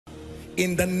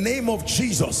in the name of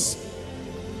Jesus.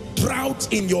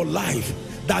 Drought in your life,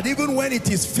 that even when it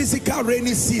is physical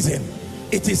rainy season,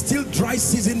 it is still dry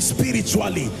season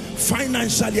spiritually,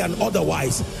 financially and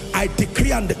otherwise. I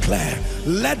decree and declare,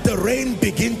 let the rain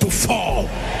begin to fall.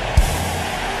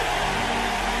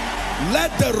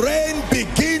 Let the rain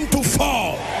begin to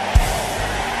fall.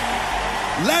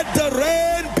 Let the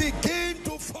rain begin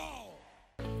to fall.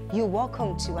 You're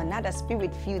welcome to another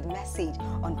spirit-filled message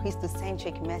on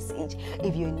Christocentric Message.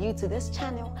 If you're new to this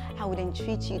channel, I would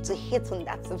entreat you to hit on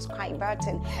that subscribe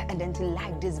button and then to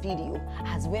like this video.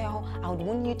 As well, I would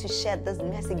want you to share this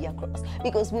message across,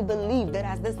 because we believe that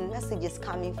as this message is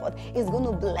coming forth, it's going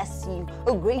to bless you.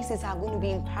 Graces are going to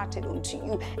be imparted unto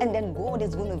you, and then God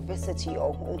is going to visit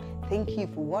your home. Thank you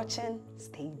for watching.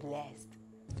 Stay blessed.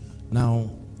 Now,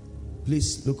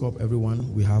 please look up,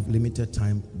 everyone. We have limited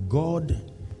time. God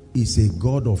is a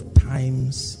God of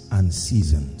times and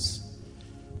seasons.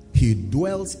 He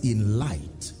dwells in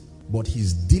light, but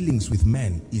his dealings with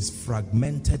men is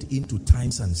fragmented into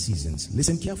times and seasons.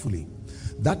 Listen carefully.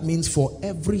 That means for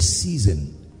every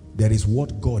season, there is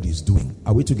what God is doing.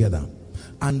 Are we together?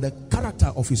 And the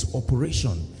character of his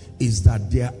operation is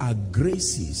that there are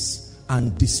graces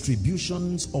and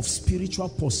distributions of spiritual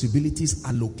possibilities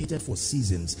allocated for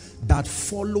seasons that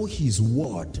follow his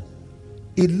word.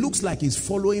 It looks like he's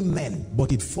following men,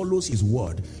 but it follows his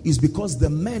word. It's because the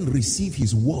men receive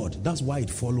his word. That's why it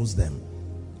follows them.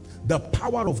 The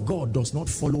power of God does not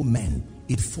follow men.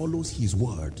 It follows his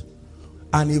word.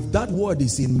 And if that word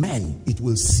is in men, it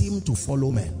will seem to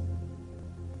follow men.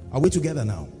 Are we together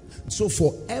now? So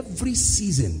for every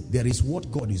season, there is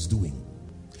what God is doing.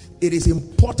 It is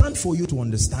important for you to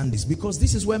understand this, because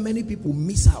this is where many people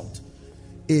miss out.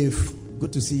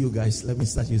 Good to see you guys. Let me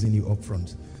start using you up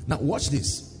front. Now watch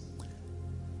this.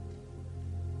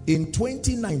 In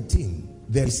 2019,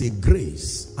 there is a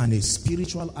grace and a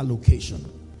spiritual allocation.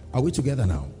 Are we together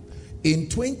now? In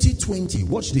 2020,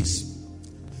 watch this.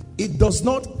 It does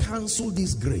not cancel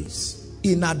this grace.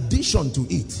 In addition to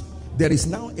it, there is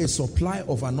now a supply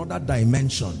of another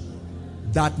dimension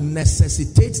that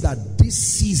necessitates that this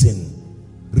season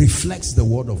reflects the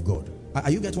word of God.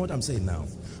 Are you getting what I'm saying now?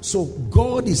 So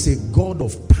God is a God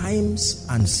of times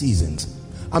and seasons.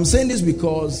 I'm saying this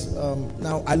because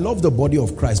now I love the body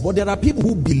of Christ, but there are people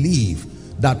who believe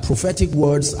that prophetic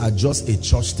words are just a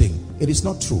church thing. It is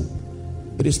not true.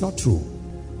 It is not true.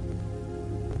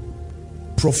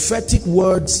 Prophetic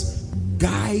words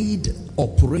guide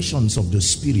operations of the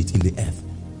spirit in the earth.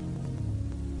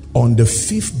 On the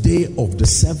 5th day of the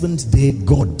 7th day,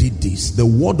 God did this. The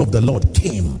word of the Lord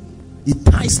came. It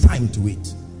ties time to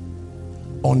it.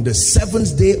 On the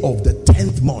 7th day of the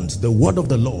 10th month, the word of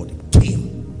the Lord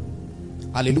came.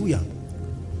 Hallelujah.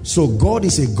 So God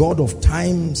is a God of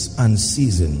times and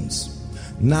seasons.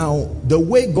 Now, the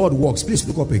way God works, please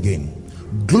look up again.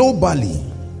 Globally,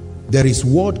 there is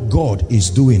what God is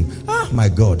doing. Ah, my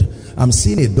God. I'm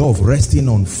seeing a dove resting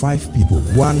on 5 people.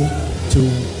 1, 2,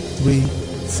 3,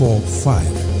 4,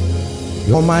 5.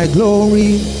 You're my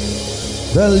glory,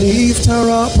 the lifter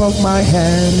up of my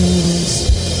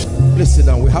hands. Please sit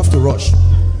down. We have to rush.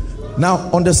 Now,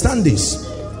 understand this.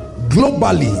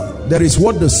 Globally, there is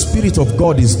what the Spirit of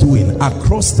God is doing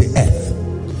across the earth.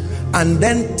 And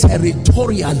then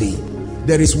territorially,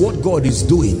 there is what God is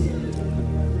doing.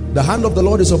 The hand of the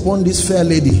Lord is upon this fair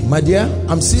lady. My dear,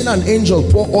 I'm seeing an angel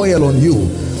pour oil on you.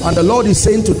 And the Lord is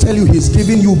saying to tell you he's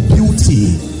giving you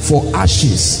beauty for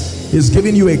ashes. He's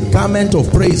giving you a garment of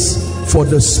praise for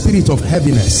the spirit of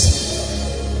heaviness.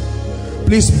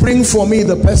 Please bring for me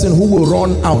the person who will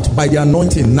run out by the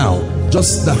anointing now.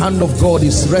 Just the hand of God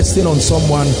is resting on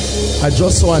someone. I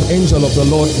just saw an angel of the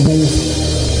Lord move.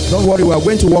 Don't worry, we are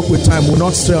going to walk with time. We'll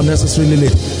not stay unnecessarily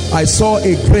late. I saw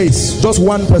a grace, just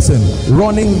one person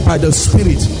running by the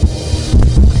Spirit.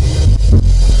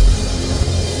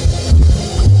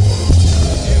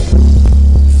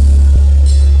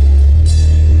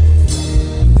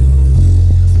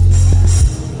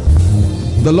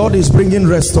 The Lord is bringing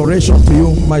restoration to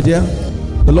you, my dear.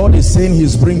 The Lord is saying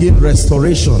he's bringing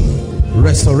restoration,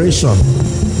 restoration,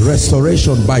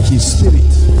 restoration by his Spirit.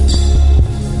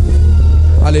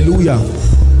 Hallelujah.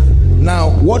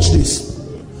 Now watch this.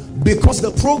 Because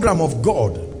the program of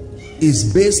God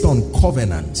is based on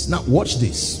covenants. Now watch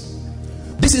this.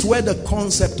 This is where the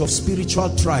concept of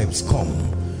spiritual tribes come.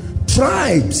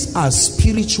 Tribes are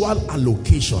spiritual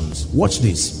allocations. Watch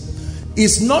this.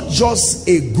 It's not just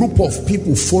a group of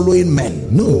people following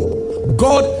men. No.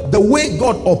 God, the way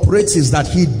God operates is that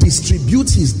he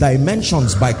distributes his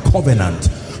dimensions by covenant.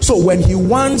 So when he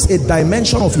wants a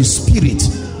dimension of his spirit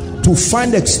to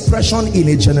find expression in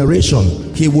a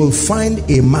generation, he will find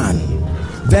a man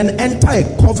then enter a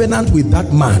covenant with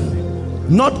that man.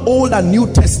 Not Old and New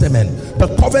Testament. The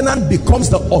covenant becomes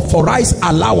the authorized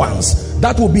allowance.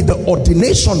 That will be the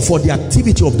ordination for the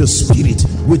activity of the Spirit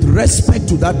with respect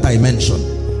to that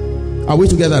dimension. Are we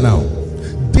together now?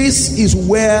 This is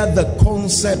where the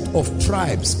concept of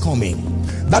tribes come in.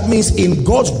 That means in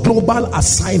God's global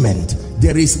assignment,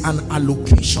 there is an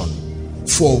allocation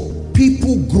for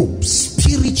people groups,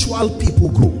 spiritual people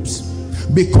groups,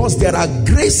 because there are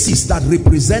graces that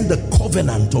represent the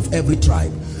covenant of every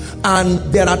tribe. And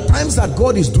there are times that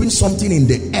God is doing something in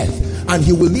the earth and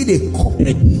he will need a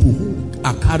covenant people who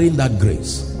are carrying that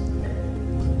grace.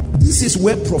 This is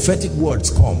where prophetic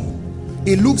words come.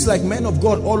 It looks like men of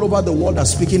God all over the world are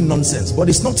speaking nonsense, but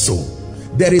it's not so.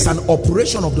 There is an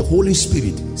operation of the Holy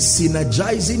Spirit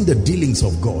synergizing the dealings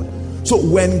of God. So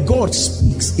when God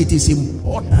speaks, it is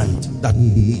important that we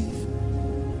believe.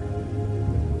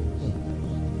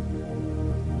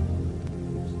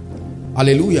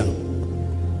 Hallelujah.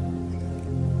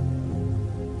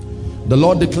 The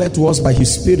Lord declared to us by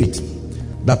his Spirit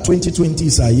that 2020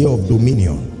 is a year of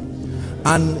dominion.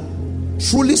 And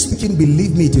truly speaking,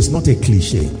 believe me, it is not a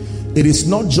cliche. It is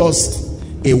not just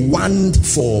a wand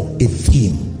for a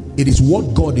theme. It is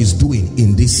what God is doing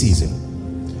in this season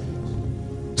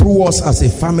through us as a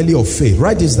family of faith.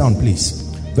 Write this down, please,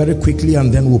 very quickly,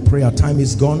 and then we'll pray. Our time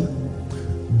is gone.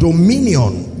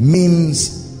 Dominion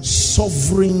means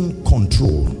sovereign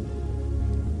control.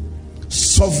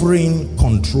 Sovereign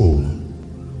control.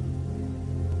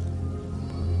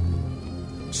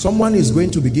 Someone is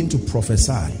going to begin to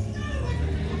prophesy.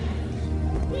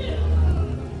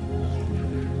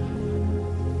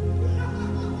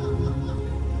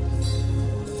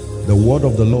 The word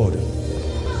of the Lord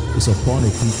is upon a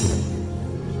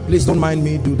people. Please don't mind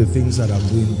me do the things that I'm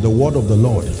doing. The word of the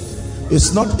Lord.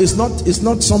 It's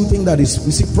not something that is,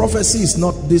 you see, prophecy is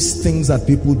not these things that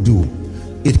people do.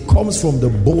 It comes from the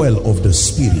boil of the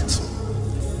Spirit,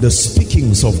 the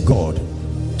speakings of God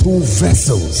through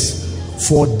vessels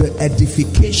for the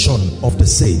edification of the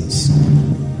saints.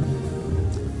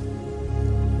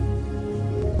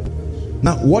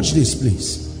 Now watch this,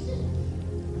 please.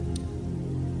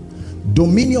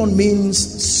 Dominion means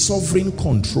sovereign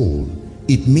control.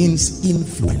 It means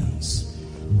influence.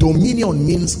 Dominion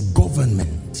means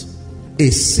government,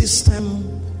 a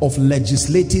system of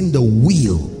legislating the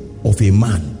will of a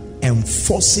man,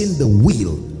 enforcing the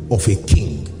will of a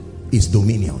king is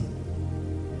dominion.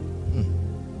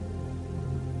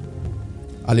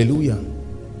 Hallelujah.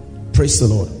 Praise the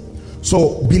Lord.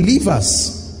 So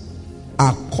believers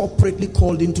are corporately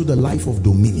called into the life of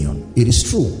dominion. It is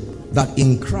true that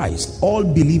in Christ all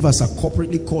believers are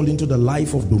corporately called into the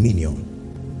life of dominion.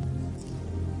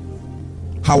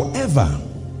 However,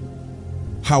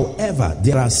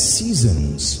 there are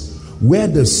seasons where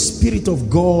the Spirit of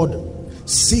God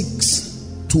seeks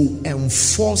to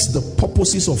enforce the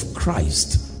purposes of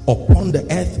Christ upon the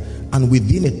earth and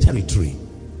within a territory.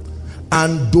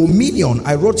 And dominion,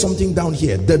 I wrote something down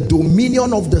here, the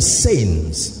dominion of the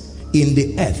saints in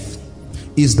the earth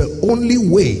is the only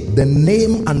way the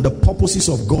name and the purposes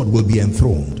of God will be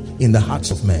enthroned in the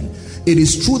hearts of men. It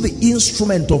is through the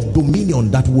instrument of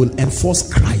dominion that will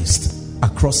enforce Christ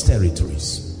across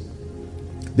territories.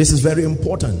 This is very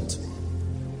important.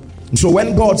 So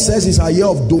when God says it's a year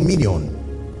of dominion,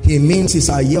 he means it's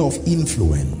a year of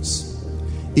influence.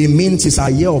 It means it's a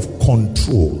year of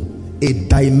control, a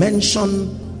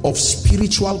dimension of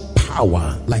spiritual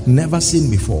power like never seen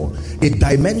before, a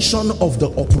dimension of the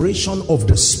operation of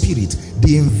the Spirit,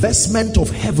 the investment of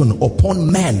heaven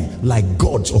upon men like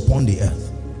gods upon the earth.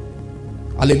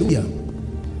 Hallelujah.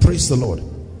 Praise the Lord.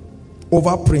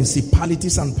 Over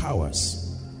principalities and powers.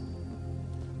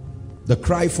 The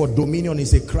cry for dominion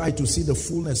is a cry to see the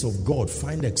fullness of God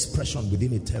find expression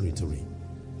within a territory.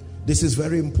 This is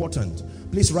very important.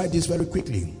 Please write this very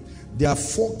quickly. There are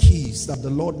 4 keys that the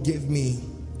Lord gave me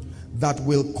that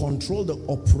will control the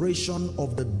operation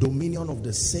of the dominion of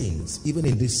the saints even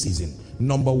in this season.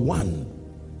 Number 1,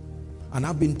 and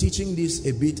I've been teaching this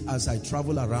a bit as I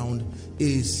travel around,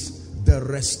 is the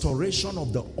restoration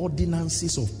of the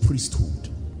ordinances of priesthood.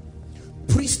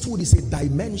 Priesthood is a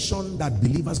dimension that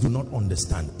believers do not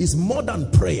understand. It's more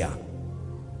than prayer.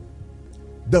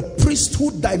 The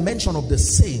priesthood dimension of the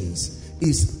saints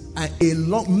is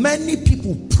many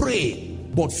people pray,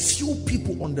 but few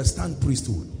people understand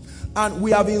priesthood. And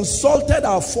we have insulted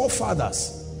our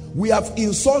forefathers. We have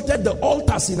insulted the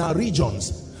altars in our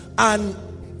regions. And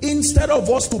instead of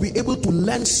us to be able to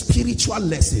learn spiritual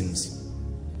lessons,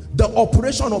 the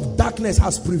operation of darkness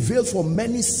has prevailed for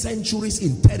many centuries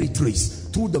in territories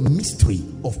through the mystery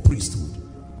of priesthood.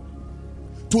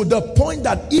 to the point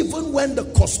that even when the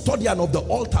custodian of the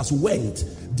altars went,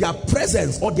 their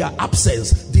presence or their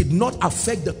absence did not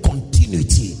affect the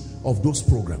continuity of those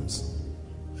programs.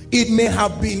 It may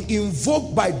have been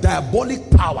invoked by diabolic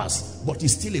powers, but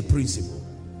it's still a principle.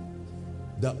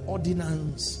 The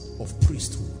ordinance of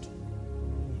priesthood.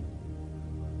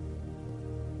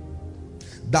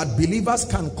 That believers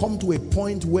can come to a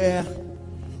point where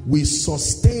we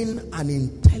sustain an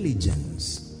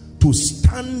intelligence to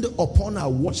stand upon our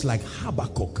watch like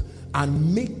Habakkuk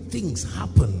and make things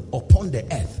happen upon the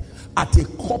earth at a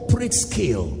corporate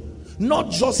scale.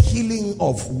 Not just healing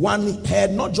of one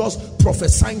head, not just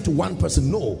prophesying to one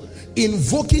person, no.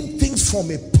 Invoking things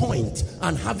from a point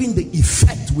and having the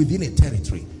effect within a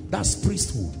territory. That's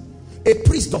priesthood. A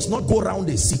priest does not go around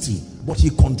a city, but he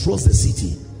controls the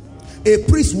city. A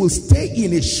priest will stay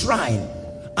in a shrine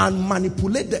and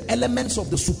manipulate the elements of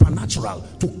the supernatural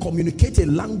to communicate a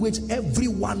language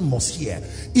everyone must hear.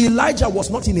 Elijah was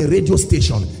not in a radio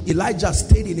station. Elijah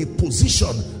stayed in a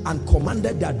position and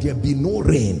commanded that there be no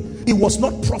rain. It was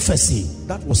not prophecy,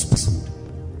 that was priesthood.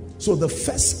 So the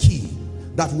first key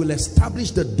that will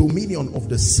establish the dominion of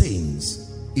the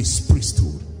saints is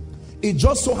priesthood. It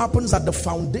just so happens that the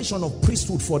foundation of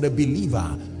priesthood for the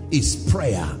believer is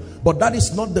prayer, but that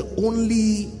is not the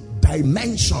only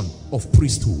dimension of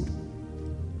priesthood.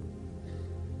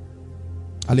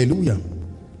 Hallelujah.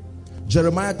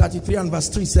 Jeremiah 33 and verse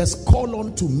 3 says, call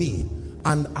unto me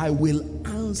and I will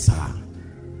answer.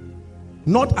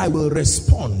 Not I will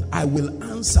respond, I will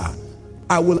answer.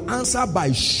 I will answer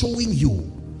by showing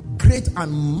you great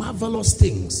and marvelous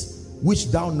things which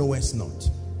thou knowest not.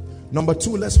 Number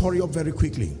two, let's hurry up very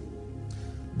quickly.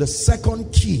 The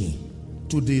second key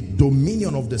to the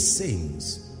dominion of the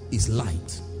saints is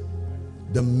light.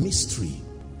 The mystery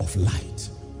of light.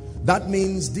 That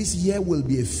means this year will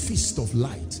be a feast of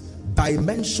light.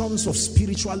 Dimensions of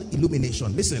spiritual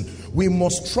illumination. Listen, we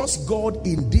must trust God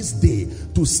in this day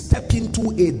to step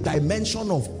into a dimension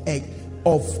of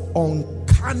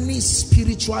uncanny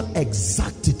spiritual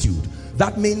exactitude.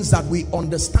 That means that we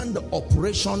understand the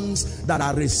operations that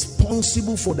are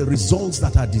responsible for the results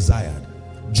that are desired.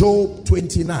 Job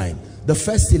 29, the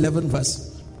first 11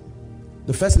 verses.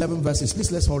 The first 11 verses,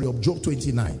 please let's hurry up. Job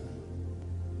 29.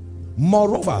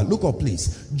 Moreover, look up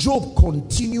please. Job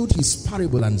continued his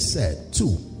parable and said,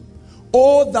 2.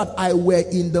 Oh, that I were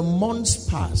in the months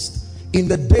past, in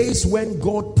the days when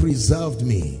God preserved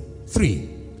me. 3.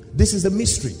 This is the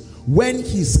mystery. When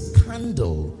his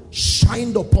candle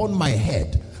shined upon my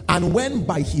head, and when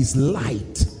by his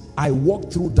light I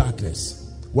walked through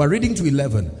darkness. We're reading to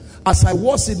 11. As I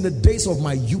was in the days of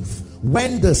my youth,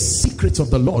 when the secret of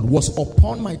the Lord was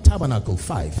upon my tabernacle.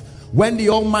 5. When the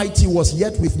Almighty was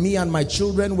yet with me and my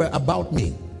children were about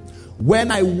me.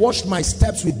 When I washed my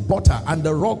steps with butter and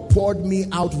the rock poured me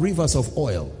out rivers of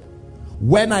oil.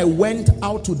 When I went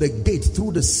out to the gate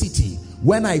through the city.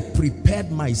 When I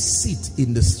prepared my seat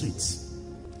in the streets.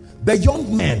 The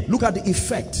young men, look at the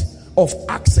effect of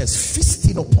access,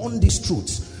 feasting upon these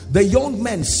truths. The young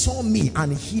men saw me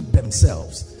and hid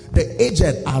themselves. The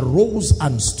aged arose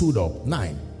and stood up.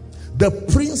 9. The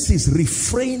princes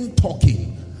refrained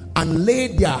talking and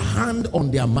laid their hand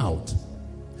on their mouth.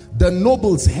 The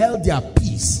nobles held their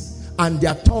peace and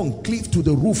their tongue cleaved to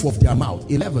the roof of their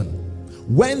mouth. 11.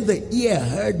 When the ear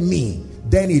heard me,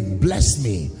 then it blessed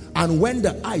me. And when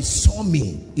the eye saw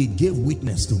me, it gave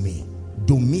witness to me.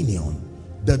 Dominion.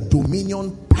 The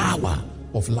dominion power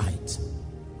of light.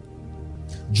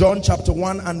 John chapter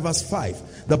 1 and verse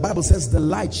 5. The Bible says the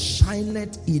light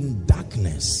shineth in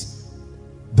darkness.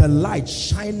 The light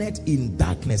shineth in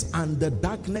darkness, and the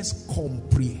darkness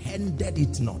comprehended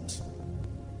it not.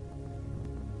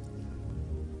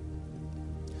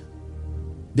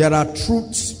 There are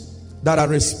truths that are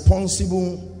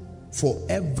responsible for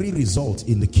every result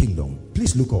in the kingdom.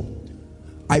 Please look up.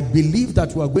 I believe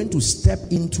that we are going to step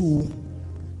into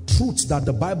truths that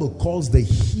the Bible calls the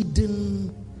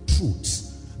hidden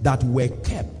truths that were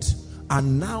kept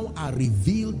and now are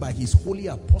revealed by his holy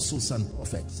apostles and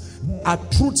prophets. Are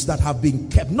truths that have been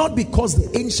kept, not because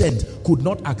the ancient could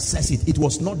not access it. It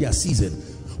was not their season.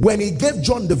 When he gave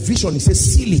John the vision, he says,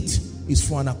 seal it. It's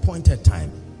for an appointed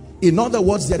time. In other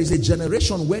words, there is a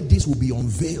generation where this will be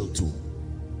unveiled to.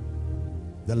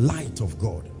 The light of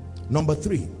God. Number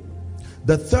 3,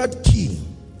 the third key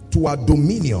to our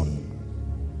dominion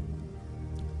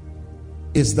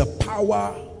is the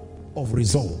power of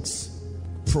results.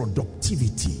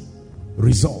 Productivity.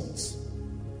 Results.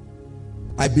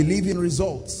 I believe in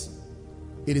results.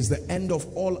 It is the end of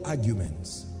all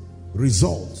arguments.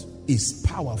 Result is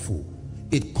powerful.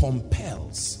 It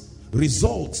compels.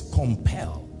 Results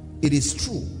compel. It is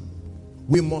true.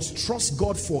 We must trust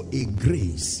God for a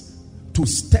grace to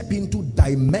step into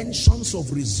dimensions of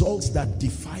results that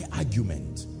defy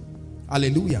argument.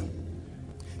 Hallelujah.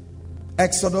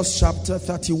 Exodus chapter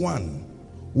 31.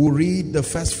 We'll read the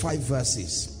first 5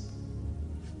 verses.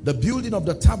 The building of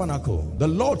the tabernacle. The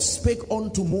Lord spake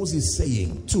unto Moses,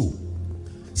 saying, 2.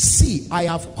 See, I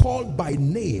have called by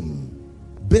name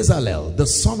Bezalel, the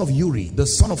son of Uri, the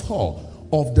son of Hur,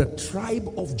 of the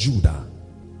tribe of Judah.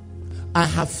 I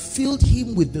have filled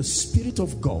him with the Spirit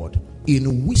of God,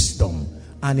 in wisdom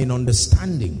and in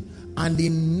understanding and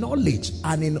in knowledge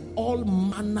and in all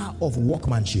manner of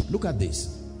workmanship. Look at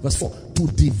this. Verse 4. To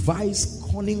devise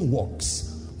cunning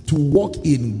works, to work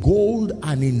in gold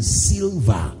and in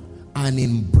silver and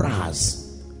in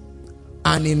brass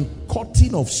and in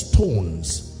cutting of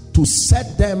stones, to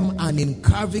set them, and in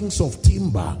carvings of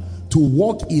timber, to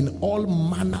work in all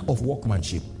manner of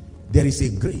workmanship. There is a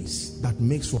grace that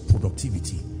makes for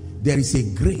productivity. There is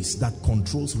a grace that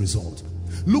controls result.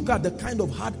 Look at the kind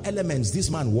of hard elements this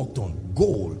man worked on.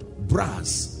 Gold,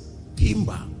 brass,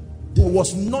 timber. There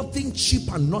was nothing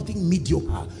cheap and nothing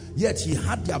mediocre, yet he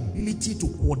had the ability to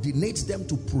coordinate them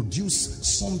to produce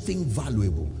something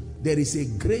valuable. There is a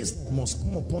grace that must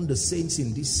come upon the saints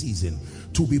in this season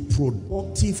to be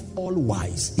productive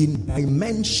always in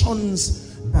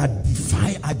dimensions that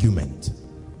defy argument.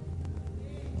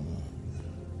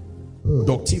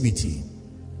 Productivity.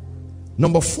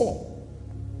 Number 4,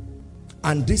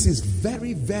 and this is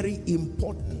very, very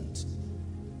important.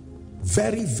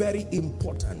 Very, very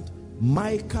important.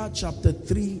 Micah chapter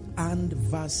 3 and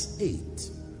verse 8.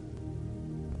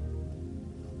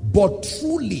 But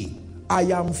truly I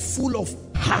am full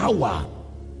of power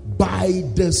by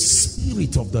the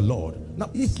Spirit of the Lord. Now,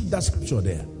 is that scripture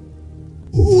there?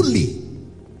 Truly.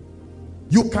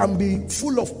 You can be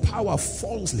full of power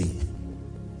falsely.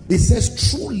 It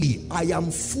says, truly I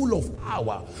am full of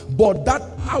power. But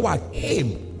that power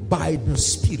came by the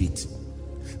Spirit.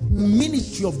 The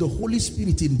ministry of the Holy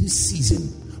Spirit in this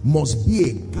season must be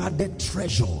a guarded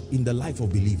treasure in the life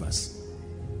of believers.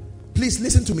 Please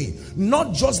listen to me.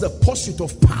 Not just the pursuit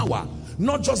of power,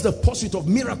 not just the pursuit of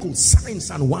miracles, signs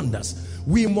and wonders.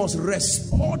 We must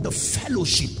restore the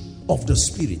fellowship of the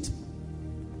Spirit.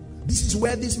 This is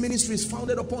where this ministry is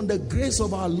founded upon the grace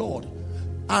of our Lord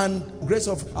and grace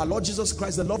of our Lord Jesus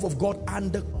Christ, the love of God,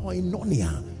 and the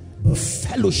koinonia, the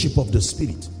fellowship of the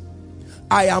Spirit.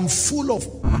 I am full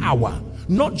of power,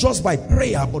 not just by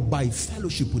prayer, but by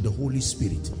fellowship with the Holy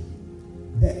Spirit.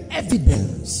 The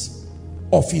evidence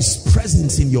of his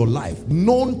presence in your life,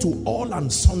 known to all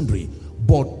and sundry,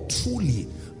 but truly,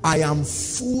 I am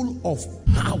full of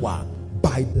power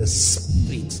by the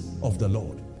Spirit of the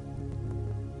Lord.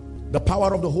 The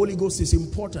power of the Holy Ghost is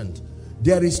important.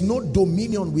 There is no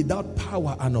dominion without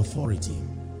power and authority.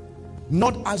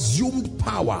 Not assumed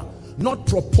power, not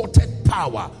purported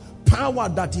power. Power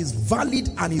that is valid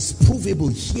and is provable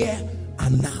here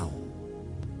and now.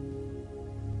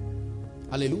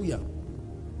 Hallelujah.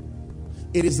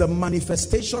 It is the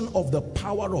manifestation of the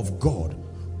power of God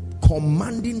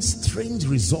commanding strange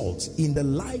results in the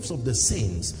lives of the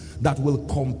saints that will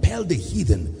compel the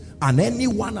heathen and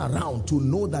anyone around to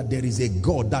know that there is a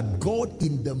God, that God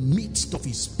in the midst of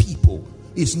his people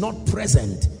is not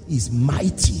present, is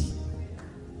mighty.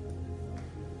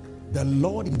 The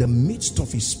Lord in the midst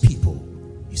of his people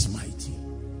is mighty.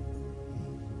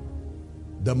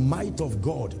 The might of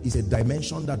God is a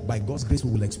dimension that by God's grace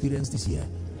we will experience this year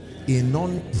in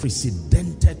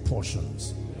unprecedented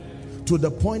portions, to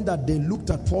the point that they looked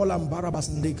at Paul and Barabbas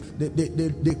and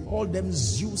they called them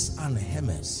Zeus and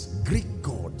Hermes, Greek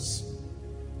gods.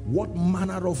 What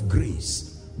manner of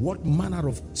grace, what manner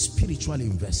of spiritual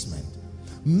investment.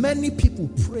 Many people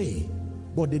pray,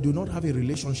 but they do not have a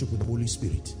relationship with the Holy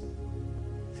Spirit.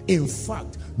 In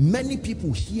fact, many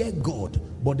people hear God,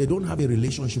 but they don't have a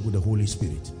relationship with the Holy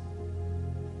Spirit.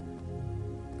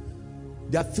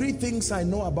 There are 3 things I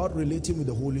know about relating with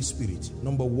the Holy Spirit.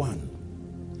 Number 1,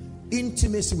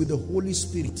 intimacy with the Holy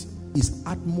Spirit is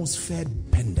atmosphere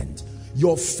dependent.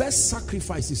 Your first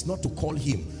sacrifice is not to call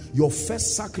him. Your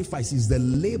first sacrifice is the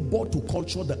labor to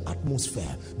culture the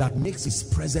atmosphere that makes his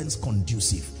presence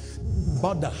conducive.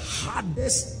 But the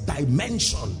hardest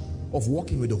dimension of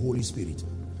working with the Holy Spirit,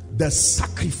 the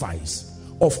sacrifice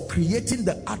of creating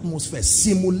the atmosphere,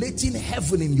 simulating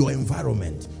heaven in your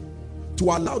environment to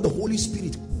allow the Holy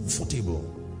Spirit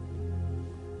comfortable.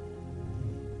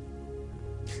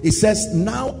 It says,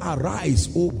 now arise,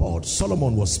 O God.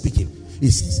 Solomon was speaking. He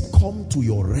says, come to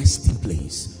your resting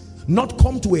place. Not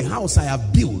come to a house I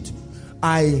have built.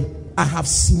 I have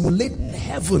simulated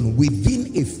heaven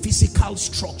within a physical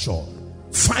structure.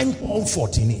 Find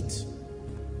comfort in it.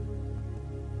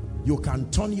 You can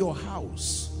turn your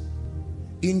house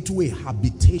into a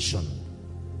habitation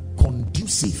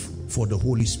conducive for the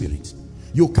Holy Spirit.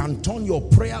 You can turn your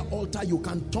prayer altar, you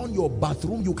can turn your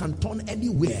bathroom, you can turn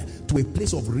anywhere to a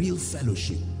place of real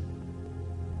fellowship.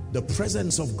 The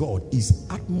presence of God is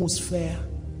atmosphere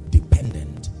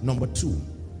dependent. Number 2,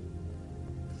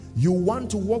 you want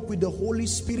to walk with the Holy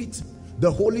Spirit.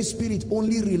 The Holy Spirit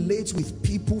only relates with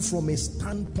people from a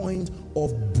standpoint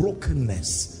of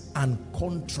brokenness and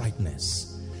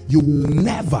contriteness. You will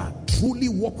never truly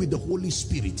walk with the Holy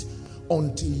Spirit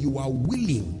until you are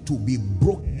willing to be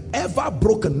broken, ever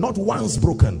broken, not once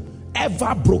broken,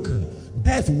 ever broken.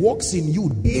 Death walks in you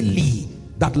daily,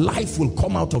 that life will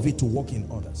come out of it to walk in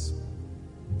others.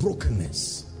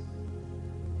 Brokenness.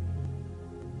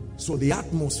 So the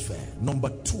atmosphere. Number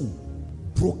 2,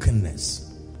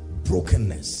 brokenness.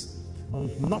 Brokenness.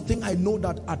 Nothing I know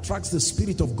that attracts the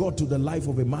Spirit of God to the life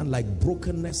of a man like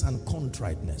brokenness and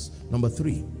contriteness. Number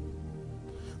 3,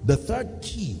 the third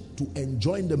key to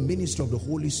enjoying the ministry of the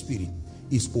Holy Spirit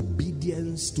is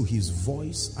obedience to his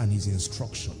voice and his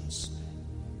instructions.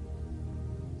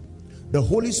 The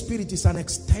Holy Spirit is an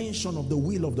extension of the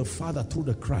will of the Father through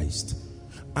the Christ,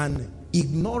 and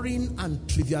ignoring and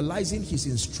trivializing his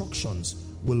instructions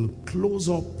will close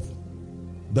up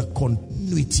the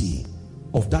continuity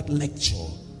of that lecture,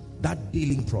 that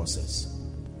healing process.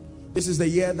 This is the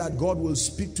year that God will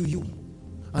speak to you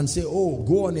and say, oh,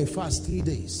 go on a fast 3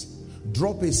 days,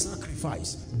 drop a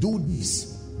sacrifice, do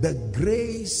this. The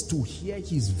grace to hear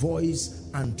his voice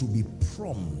and to be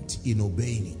prompt in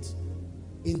obeying it.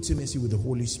 Intimacy with the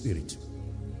Holy Spirit.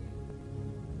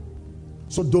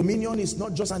 So dominion is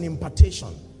not just an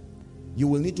impartation. You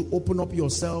will need to open up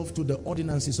yourself to the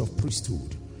ordinances of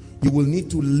priesthood. You will need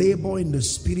to labor in the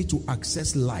Spirit to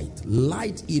access light.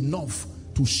 Light enough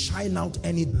to shine out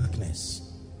any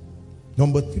darkness.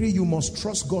 Number 3, you must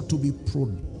trust God to be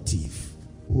productive.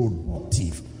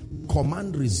 Productive.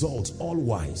 Command results, all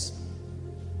wise.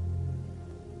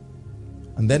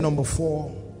 And then number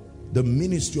 4, the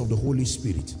ministry of the Holy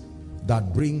Spirit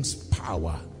that brings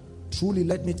power. Truly,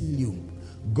 let me tell you,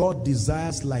 God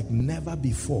desires like never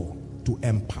before to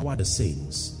empower the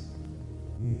saints.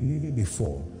 Never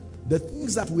before. The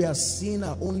things that we are seeing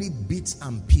are only bits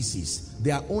and pieces.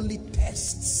 They are only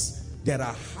tests. There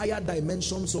are higher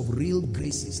dimensions of real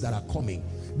graces that are coming.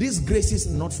 These graces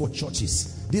are not for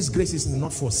churches. These graces are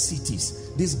not for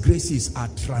cities. These graces are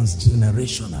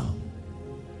transgenerational.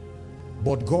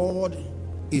 But God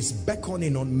is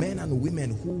beckoning on men and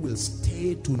women who will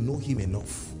stay to know him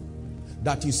enough,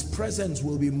 that his presence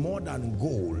will be more than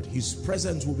gold. His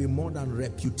presence will be more than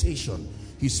reputation.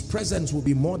 His presence will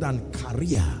be more than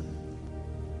career.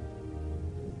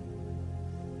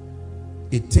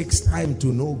 It takes time to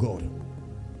know God.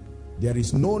 There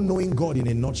is no knowing God in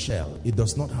a nutshell. It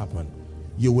does not happen.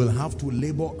 You will have to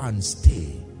labor and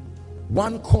stay.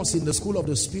 One course in the school of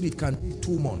the Spirit can take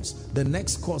 2 months. The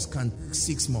next course can take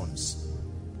 6 months.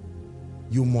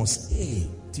 You must stay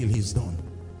till he's done.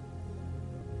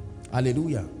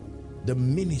 Hallelujah. The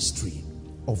ministry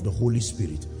of the Holy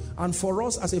Spirit. And for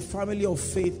us as a family of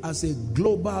faith, as a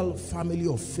global family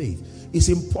of faith, it's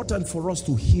important for us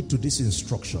to heed to these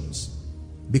instructions,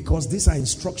 because these are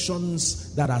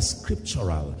instructions that are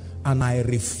scriptural and are a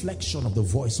reflection of the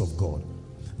voice of God.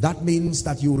 That means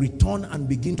that you return and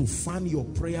begin to fan your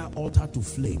prayer altar to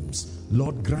flames.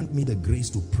 Lord, grant me the grace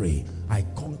to pray. I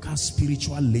conquer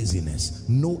spiritual laziness.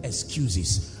 No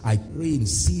excuses. I pray in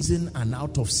season and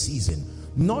out of season.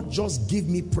 Not just give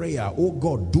me prayer, oh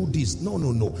God, do this. No,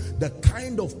 no, no. The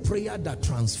kind of prayer that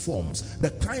transforms.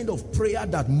 The kind of prayer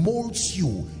that molds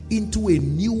you into a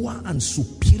newer and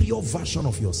superior version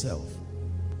of yourself.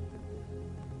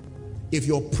 If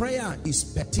your prayer is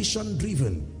petition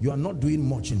driven, you are not doing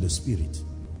much in the Spirit.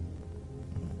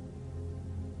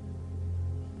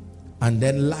 And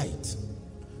then light.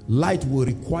 Light will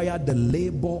require the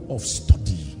labor of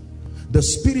study. The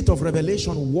spirit of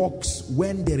revelation works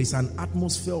when there is an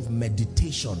atmosphere of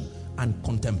meditation and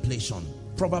contemplation.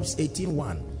 Proverbs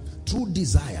 18:1. Through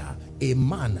desire, a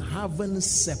man having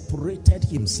separated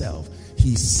himself,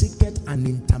 he seeketh and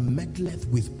intermeddleth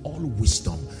with all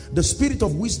wisdom. The spirit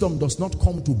of wisdom does not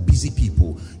come to busy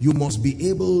people. You must be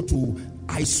able to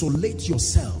isolate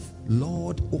yourself.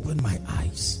 Lord, open my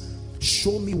eyes.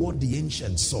 Show me what the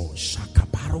ancients saw.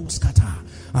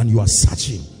 And you are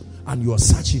searching. And you are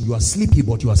searching. You are sleepy,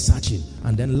 but you are searching.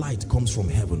 And then light comes from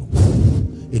heaven.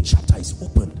 A chapter is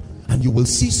opened. And you will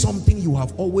see something you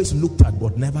have always looked at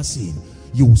but never seen.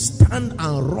 You will stand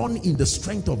and run in the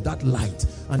strength of that light,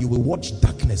 and you will watch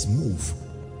darkness move.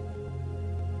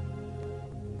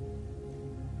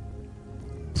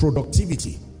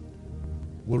 Productivity.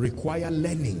 will require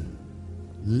learning.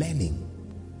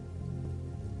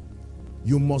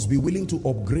 You must be willing to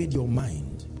upgrade your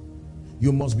mind.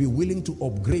 You must be willing to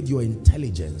upgrade your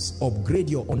intelligence, upgrade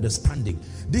your understanding.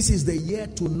 This is the year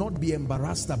to not be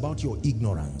embarrassed about your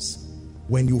ignorance.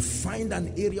 When you find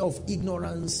an area of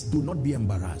ignorance, do not be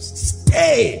embarrassed.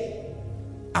 Stay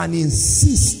and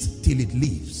insist till it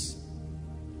leaves.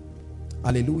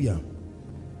 Hallelujah.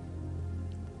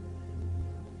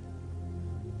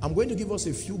 I'm going to give us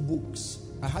a few books.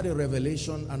 I had a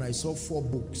revelation and I saw 4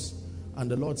 books. And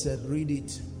the Lord said, read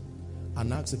it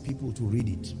and ask the people to read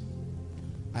it.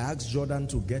 I asked Jordan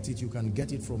to get it. You can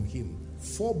get it from him.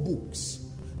 4 books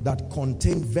that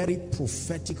contain very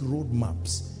prophetic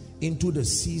roadmaps into the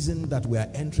season that we are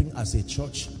entering as a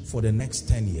church for the next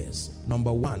 10 years.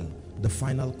 Number 1, The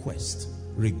Final Quest,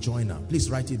 Rick Joyner.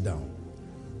 Please write it down.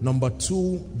 Number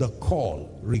 2, The Call,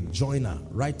 Rick Joyner.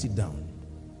 Write it down.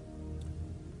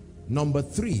 Number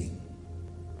 3,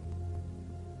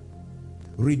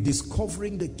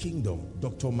 Rediscovering the Kingdom,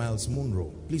 Dr. Miles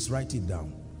Monroe. Please write it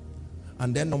down.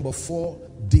 And then number 4,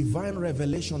 Divine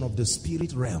Revelation of the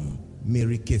Spirit Realm,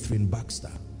 Mary Catherine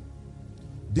Baxter.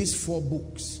 These 4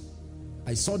 books,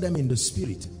 I saw them in the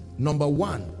spirit. Number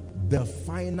 1, The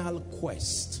Final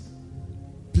Quest.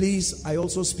 Please, I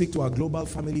also speak to our global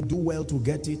family. Do well to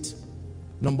get it.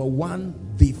 Number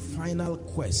 1, The Final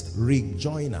Quest, Rick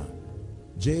Joyner.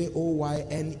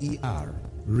 Joyner,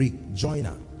 Rick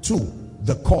Joyner. 2,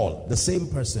 The Call, the same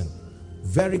person.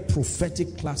 Very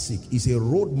prophetic classic. Is a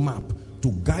roadmap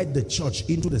to guide the church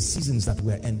into the seasons that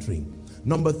we're entering.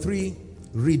 Number 3,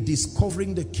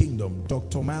 Rediscovering the Kingdom,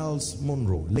 Dr. Miles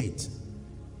Monroe, late.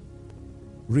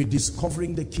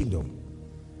 Rediscovering the Kingdom.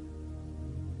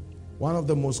 One of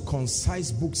the most concise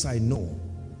books I know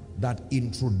that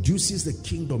introduces the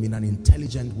kingdom in an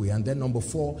intelligent way. And then number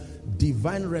 4,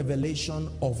 Divine Revelation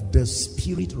of the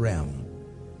Spirit Realm.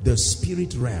 The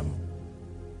Spirit Realm.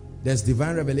 There's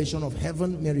divine revelation of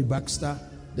heaven, Mary Baxter.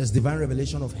 There's divine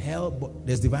revelation of hell, but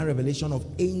there's divine revelation of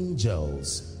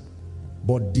angels.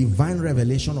 But divine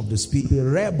revelation of the Spirit, a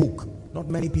rare book. Not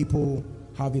many people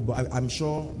have it, but I'm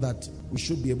sure that we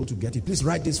should be able to get it. Please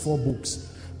write these 4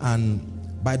 books,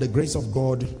 and by the grace of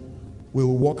God, we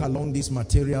will walk along these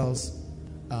materials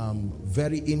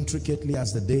very intricately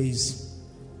as the days.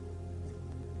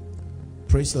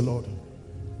 Praise the Lord.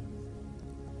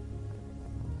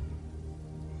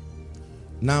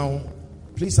 Now,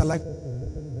 please, I like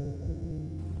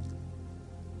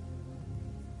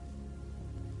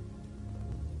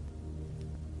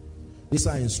these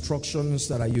are instructions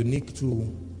that are unique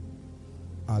to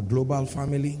our global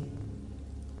family,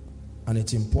 and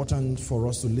it's important for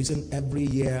us to listen. Every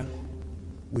year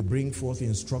we bring forth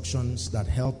instructions that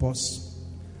help us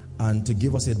and to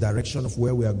give us a direction of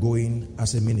where we are going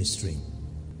as a ministry.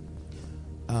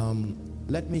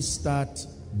 Let me start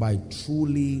by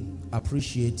truly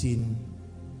appreciating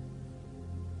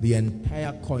the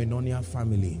entire Koinonia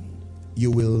family.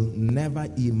 You will never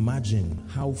imagine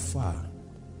how far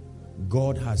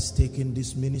God has taken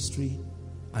this ministry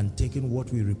and taken what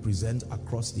we represent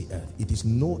across the earth. It is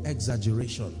no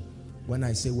exaggeration when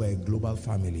I say we're a global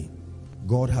family.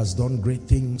 God has done great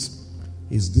things.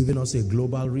 He's given us a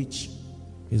global reach.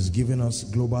 He's given us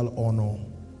global honor,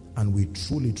 and we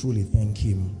truly, truly thank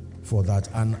him for that.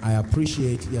 And I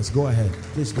appreciate, yes, go ahead.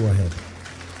 Please go ahead.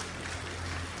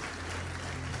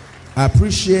 I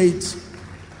appreciate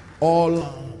all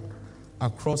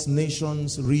across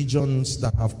nations, regions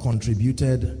that have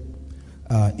contributed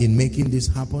in making this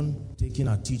happen, taking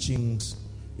our teachings.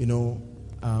 You know,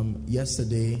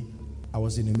 yesterday I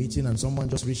was in a meeting and someone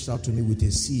just reached out to me with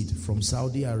a seed from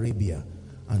Saudi Arabia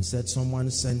and said, someone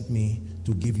sent me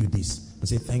to give you this. I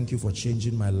said, thank you for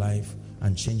changing my life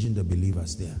and changing the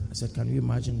believers there. I said, can you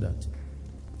imagine that?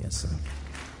 Yes, sir.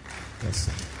 Yes,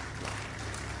 sir.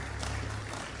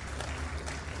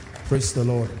 Praise the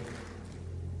Lord.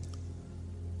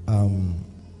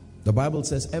 The Bible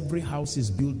says every house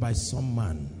is built by some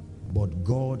man, but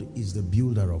God is the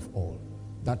builder of all.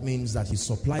 That means that he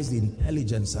supplies the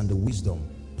intelligence and the wisdom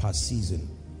per season.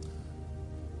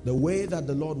 The way that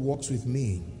the Lord works with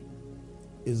me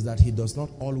is that he does not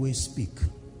always speak,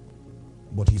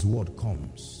 but his word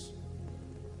comes.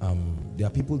 There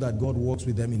are people that God works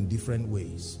with them in different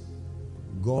ways.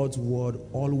 God's word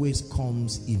always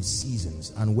comes in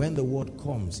seasons, and when the word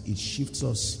comes, it shifts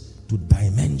us to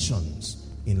dimensions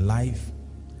in life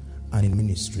and in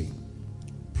ministry.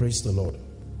 Praise the Lord.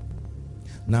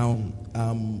 Now,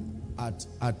 at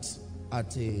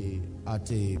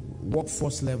a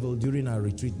workforce level, during our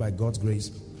retreat, by God's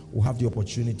grace, we'll have the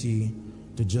opportunity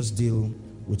to just deal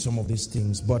with some of these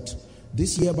things. But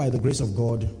this year, by the grace of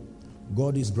God,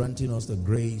 God is granting us the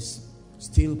grace,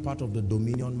 still part of the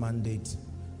dominion mandate,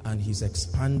 and he's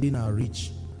expanding our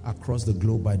reach across the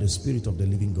globe by the Spirit of the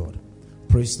living God.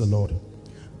 Praise the Lord.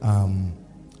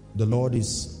 The Lord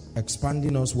is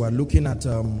expanding us. We're looking at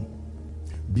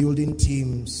building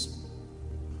teams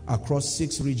across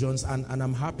 6 regions, and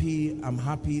I'm happy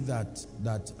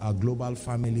that our global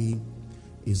family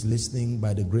is listening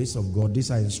by the grace of God.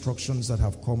 These are instructions that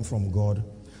have come from God.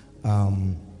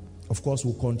 Of course,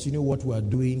 we'll continue what we're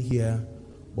doing here,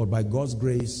 but by God's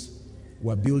grace,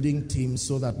 we're building teams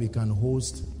so that we can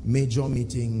host major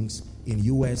meetings in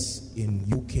US, in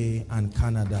UK, and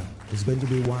Canada. It's going to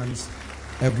be once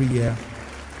every year,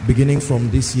 beginning from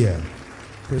this year.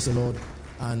 Praise the Lord.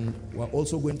 And we're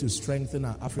also going to strengthen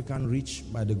our African reach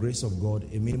by the grace of God.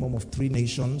 A minimum of 3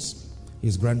 nations.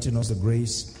 He's granting us the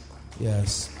grace.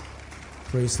 Yes.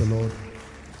 Praise the Lord.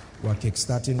 We're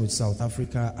kickstarting with South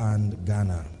Africa and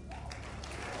Ghana.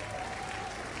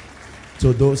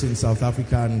 So those in South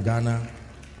Africa and Ghana,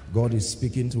 God is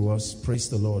speaking to us. Praise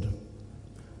the Lord.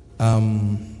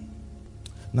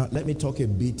 Now let me talk a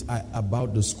bit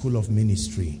about the School of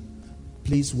Ministry.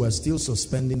 Please, we're still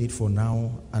suspending it for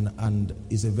now, and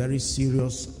it's a very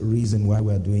serious reason why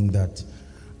we're doing that.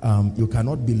 You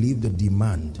cannot believe the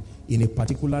demand. In a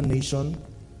particular nation,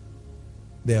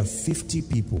 there are 50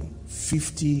 people,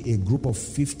 a group of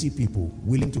 50 people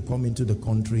willing to come into the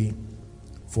country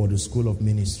for the School of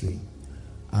Ministry.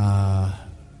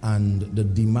 And the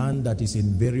demand that is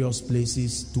in various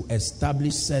places to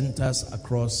establish centers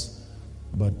across,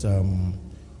 but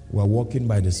we're walking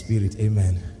by the Spirit.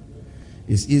 Amen.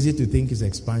 It's easy to think it's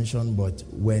expansion, but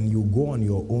when you go on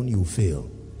your own, you fail.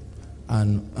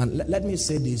 And let me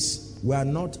say this, we are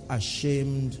not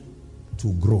ashamed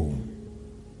to grow.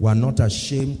 We are not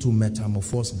ashamed to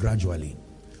metamorphose gradually.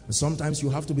 Sometimes you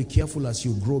have to be careful as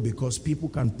you grow, because people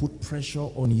can put pressure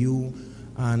on you,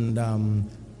 and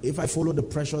if I follow the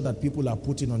pressure that people are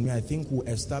putting on me, I think we'll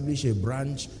establish a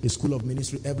branch, a school of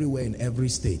ministry everywhere in every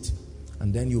state.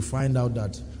 And then you find out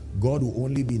that God will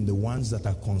only be in the ones that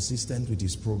are consistent with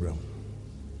his program.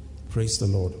 Praise the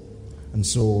Lord. And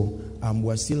so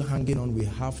we're still hanging on. We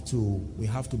have to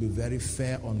be very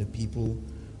fair on the people,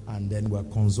 and then we're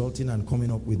consulting and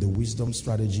coming up with the wisdom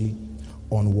strategy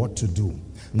on what to do.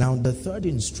 Now, the third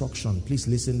instruction, please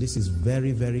listen, this is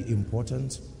very, very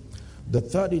important. The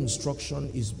third instruction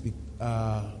is,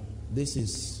 this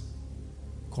is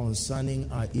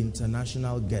concerning our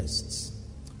international guests.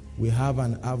 We have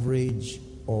an average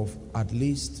of at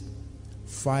least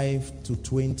 5 to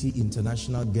 20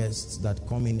 international guests that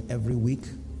come in every week.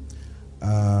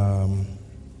 And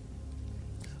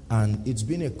it's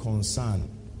been a concern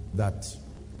that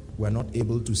we're not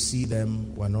able to see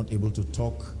them, we're not able to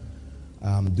talk,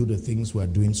 do the things we're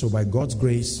doing. So by God's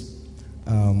grace,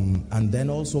 and then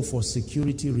also for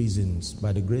security reasons,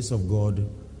 by the grace of God,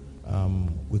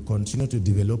 we continue to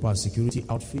develop our security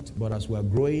outfit. But as we're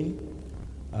growing,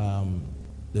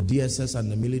 the DSS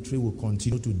and the military will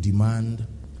continue to demand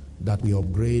that we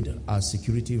upgrade our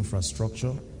security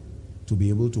infrastructure to be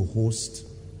able to host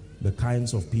the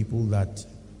kinds of people that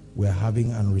we're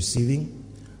having and receiving.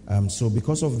 So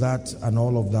because of that and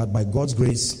all of that, by God's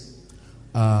grace,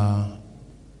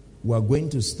 we're going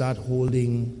to start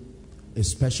holding a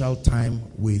special time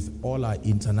with all our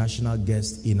international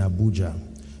guests in Abuja.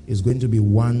 It's going to be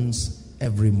once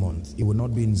every month. It will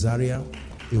not be in Zaria,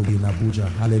 it will be in Abuja.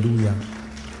 Hallelujah.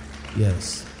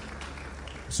 Yes.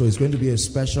 So it's going to be a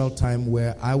special time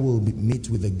where I will meet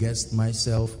with the guest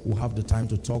myself. We'll have the time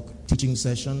to talk, teaching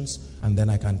sessions, and then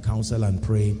I can counsel and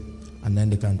pray, and then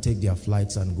they can take their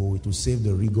flights and go. It will save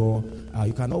the rigor.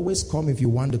 You can always come if you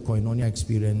want the koinonia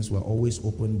experience. We're always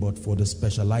open, but for the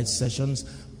specialized sessions,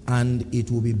 and it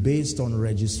will be based on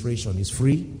registration. It's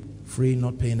free,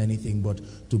 not paying anything, but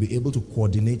to be able to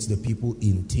coordinate the people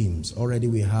in teams. Already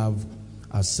we have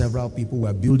several people.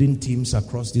 We're building teams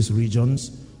across these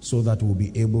regions so that we'll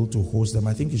be able to host them.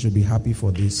 I think you should be happy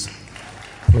for this.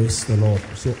 Praise the Lord.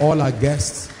 So all our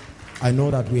guests, I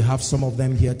know that we have some of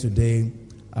them here today.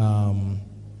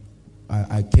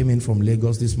 I came in from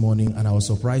Lagos this morning, and I was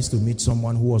surprised to meet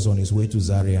someone who was on his way to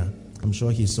Zaria. I'm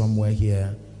sure he's somewhere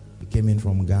here. He came in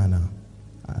from Ghana.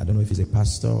 I don't know if he's a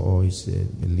pastor or he's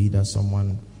a leader,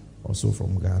 someone also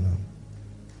from Ghana.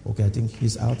 Okay, I think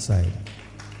he's outside.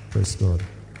 Praise God.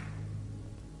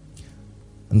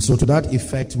 And so to that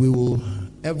effect, we will,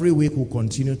 every week we'll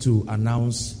continue to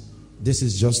announce. This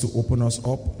is just to open us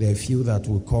up. There are a few that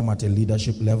will come at a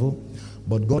leadership level.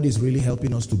 But God is really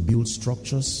helping us to build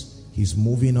structures. He's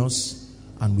moving us,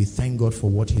 and we thank God for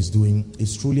what he's doing.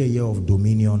 It's truly a year of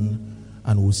dominion,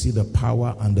 and we'll see the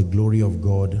power and the glory of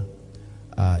God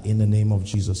in the name of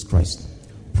Jesus Christ.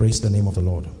 Praise the name of the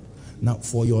Lord. Now,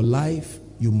 for your life,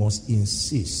 you must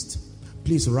insist.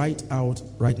 Please write out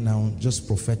right now, just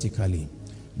prophetically,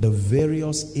 the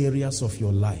various areas of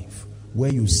your life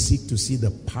where you seek to see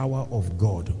the power of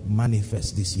God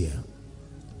manifest this year.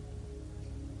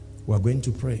 We're going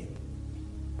to pray.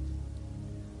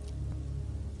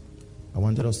 I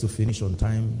wanted us to finish on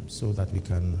time so that we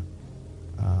can...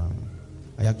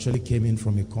 I actually came in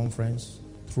from a conference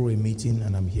through a meeting,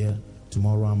 and I'm here.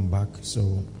 Tomorrow I'm back, so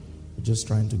we're just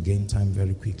trying to gain time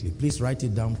very quickly. Please write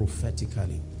it down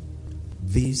prophetically.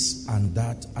 This and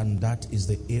that is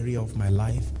the area of my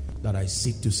life that I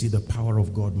seek to see the power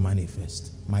of God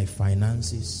manifest. My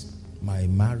finances, my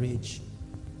marriage,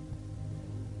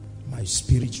 my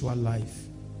spiritual life.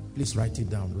 Please write it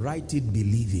down. Write it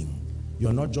believing.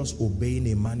 You're not just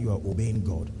obeying a man, you are obeying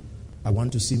God. I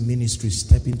want to see ministry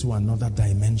step into another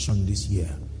dimension this year.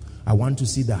 I want to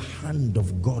see the hand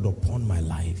of God upon my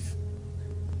life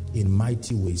in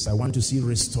mighty ways. I want to see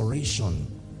restoration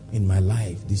in my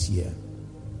life this year.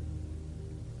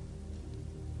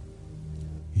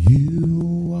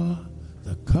 You are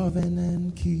the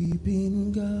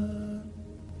covenant-keeping God.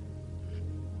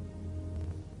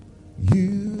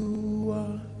 You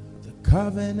are the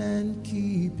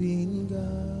covenant-keeping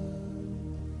God.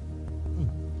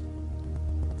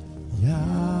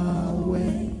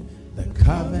 Yahweh, the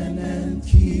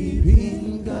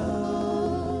covenant-keeping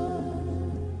God.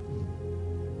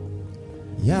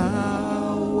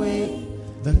 Yahweh,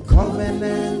 the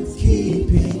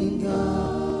covenant-keeping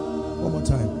God. One more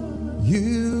time.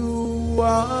 You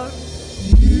are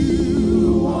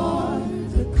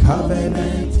the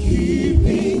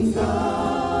covenant-keeping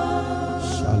God.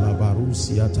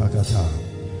 Shalabarusia takata.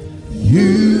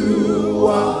 You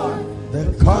are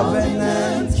the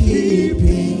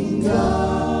covenant-keeping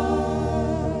God.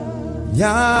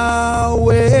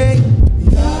 Yahweh,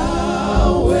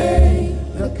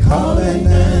 the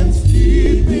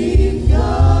covenant-keeping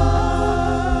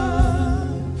God.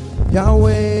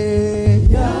 Yahweh,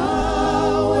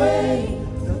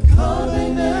 the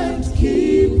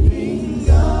covenant-keeping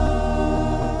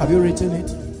God. Have you written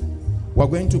it? We're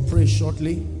going to pray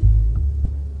shortly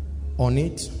on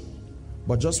it,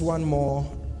 but just one more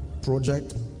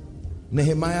project.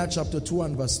 Nehemiah chapter 2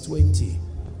 and verse 20.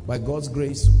 By God's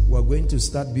grace, we're going to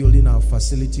start building our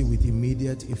facility with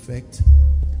immediate effect.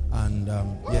 And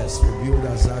yes, we build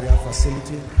our Zaria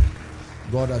facility.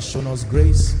 God has shown us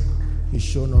grace. He's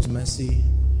shown us mercy.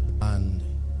 And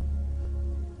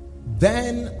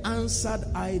then answered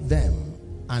I them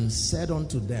and said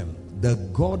unto them, the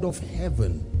God of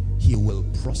heaven, he will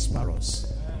prosper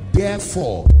us.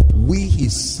 Therefore, we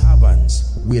his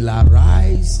servants will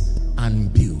arise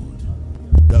and build.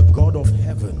 The God of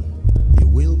heaven, he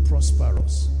will prosper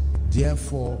us.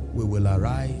 Therefore, we will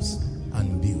arise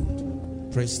and build.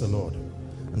 Praise the Lord.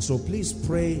 And so please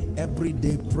pray every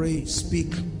day. Pray,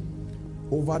 speak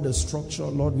over the structure.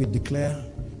 Lord, we declare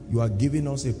you are giving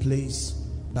us a place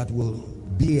that will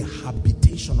be a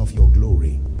habitation of your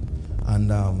glory.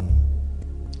 And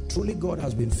truly God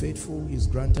has been faithful. He's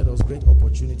granted us great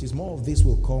opportunities. More of this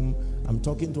will come. I'm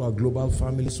talking to our global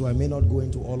family, so I may not go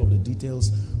into all of the details,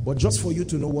 but just for you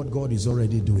to know what God is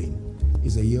already doing.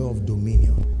 Is a year of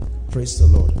dominion. Praise the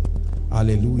Lord.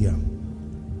 Hallelujah.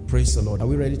 Praise the Lord. Are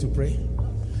we ready to pray?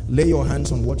 Lay your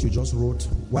hands on what you just wrote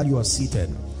while you are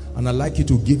seated, and I'd like you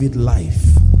to give it life.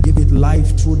 Give it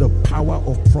life through the power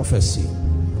of prophecy.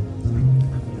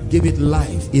 Give it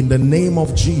life in the name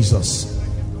of Jesus.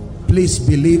 Please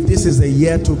believe. This is a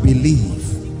year to believe.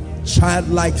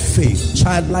 Childlike faith,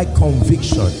 childlike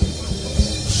conviction.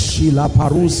 Shila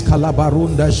parus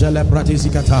kalabarunda jele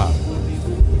bratizikata.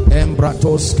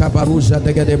 Embratos kabaruja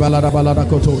degede balada balada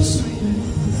kotos.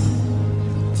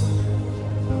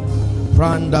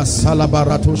 Pranda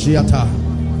salabaratujiata.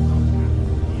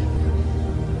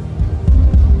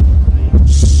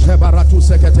 Shebaratu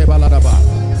sekete baladaba.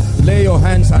 Lay your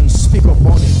hands and speak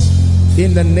upon it.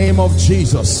 In the name of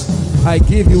Jesus, I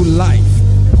give you life.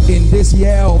 In this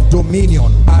year of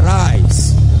dominion,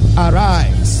 arise,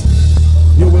 arise.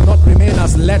 You will not remain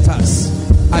as letters.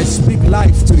 I speak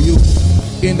life to you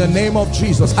in the name of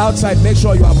Jesus. Outside, make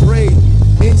sure you are praying.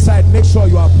 Inside, make sure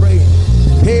you are praying.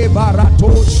 Hey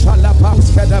barato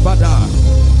shalapams kedabada.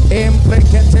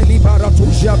 Emprekete libaratu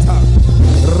jata.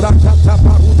 Rakata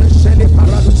parute sheli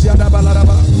paraduziada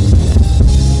baladaba.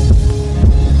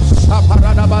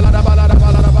 Shaparada balada balada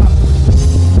baladaba.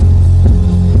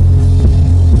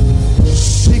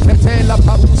 La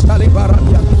paruska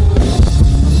libaradia.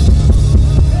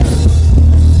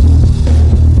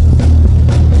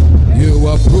 You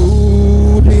are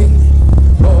brooding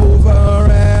over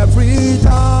every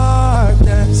time.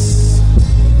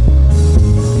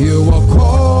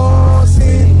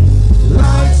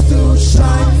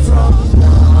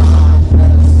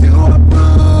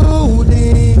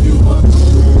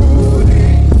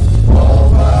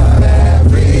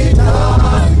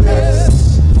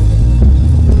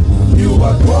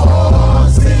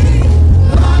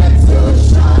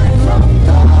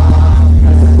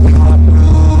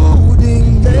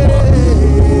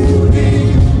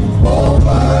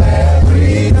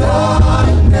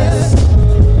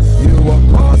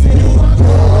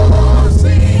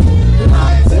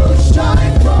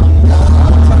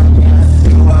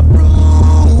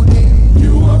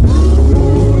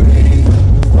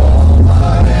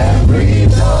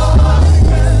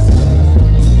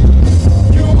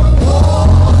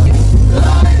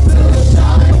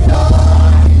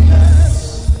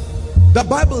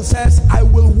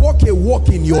 walk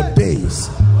in your days.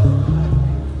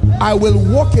 I will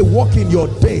walk a walk in your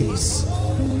days.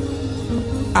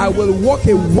 I will walk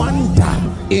a wonder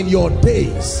in your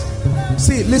days.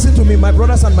 See, listen to me, my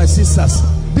brothers and my sisters.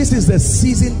 This is the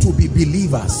season to be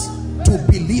believers, to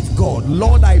believe God.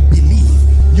 Lord, I believe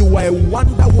you are a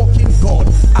wonder-working God,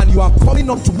 and you are coming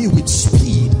up to me with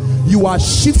speed. You are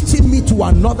shifting me to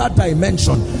another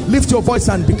dimension. Lift your voice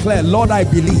and declare, Lord, I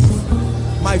believe.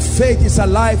 My faith is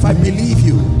alive. I believe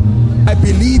you. I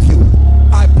believe you.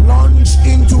 I plunge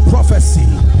into prophecy.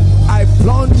 I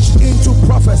plunge into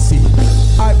prophecy.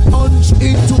 I plunge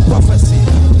into prophecy.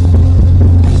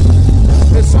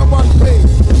 Is someone praying?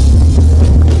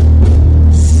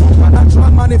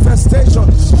 Supernatural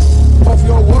manifestations of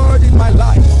your word in my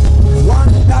life.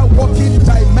 Wonder-working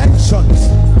dimensions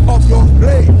of your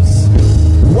grace.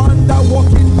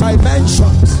 Wonder-working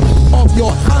dimensions of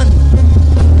your hand.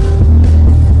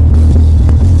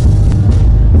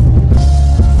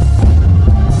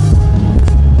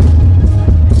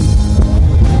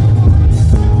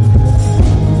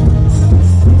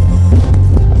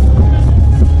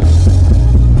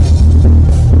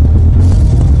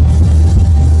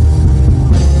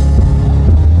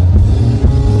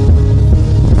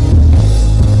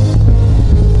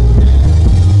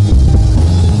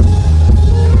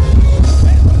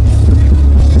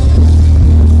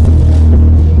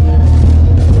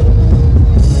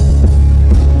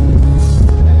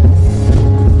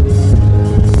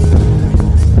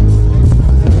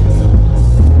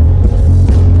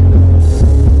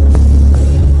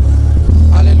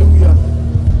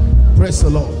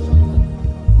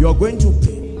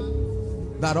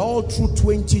 All through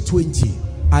 2020,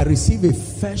 I receive a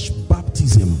fresh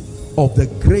baptism of the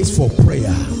grace for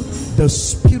prayer, the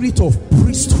spirit of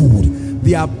priesthood,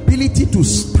 the ability to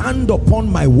stand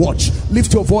upon my watch.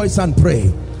 Lift your voice and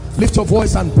pray. Lift your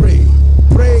voice and pray.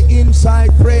 Pray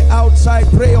inside, pray outside,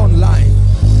 pray online.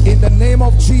 In the name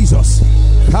of Jesus.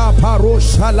 You are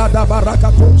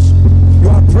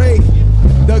praying.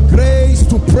 The grace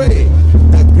to pray,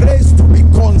 the grace to be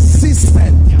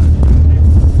consistent.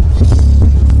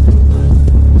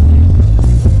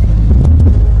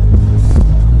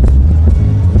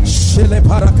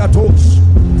 Parakatos,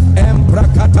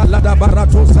 Emprakata Lada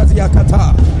Baratos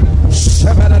Aziakata,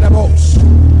 Shabanabos,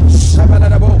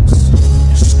 Shabanabos,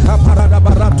 Scaparada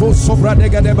Baratos,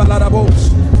 Sobradega de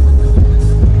Balarabos.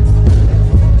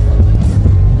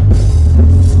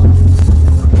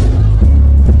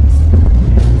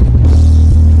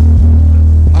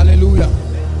 Hallelujah.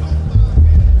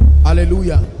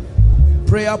 Hallelujah.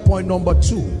 Prayer point number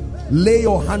 2. Lay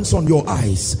your hands on your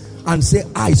eyes and say,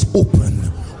 eyes open.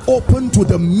 Open to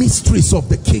the mysteries of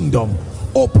the kingdom.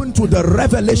 Open to the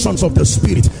revelations of the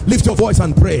spirit. Lift your voice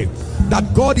and pray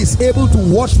that God is able to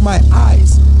wash my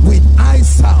eyes with eye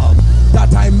salve,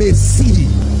 that I may see,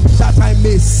 that I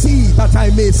may see, that I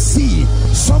may see.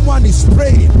 Someone is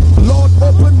praying, Lord,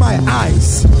 open my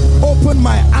eyes,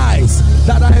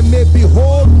 that I may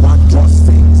behold wondrous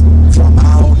things from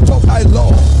out of thy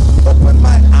law. Open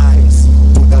my eyes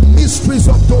to the mysteries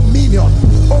of dominion.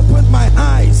 Open my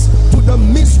eyes to the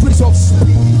mysteries of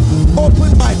speed.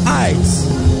 Open my eyes.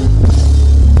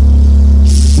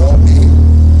 Show me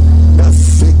the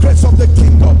secrets of the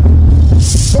kingdom.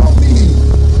 Show me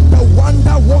the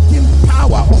wonder-working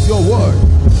power of your word.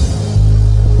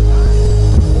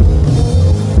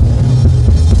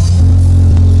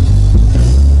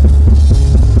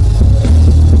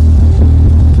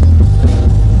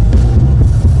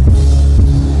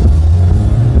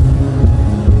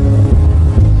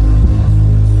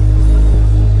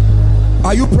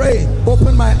 Are you praying?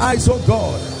 Open my eyes, oh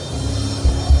God.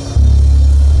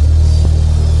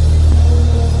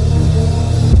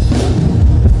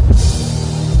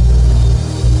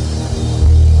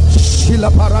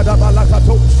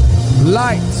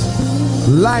 Light,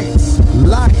 light,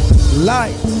 light,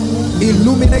 light,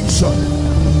 illumination,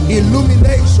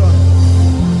 illumination.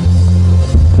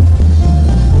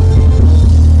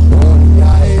 Oh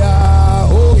yeah, yeah,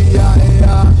 oh yeah,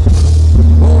 yeah,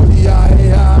 oh yeah,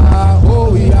 yeah,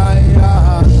 oh yeah,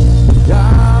 yeah,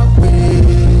 Yahweh,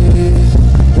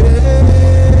 hey.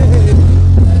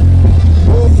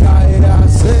 Oh yeah, yeah,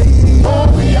 say,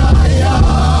 oh yeah,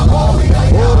 yeah, oh yeah,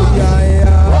 yeah,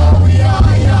 oh yeah,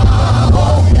 yeah, oh yeah, yeah,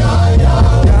 oh yeah, yeah,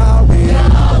 Yahweh,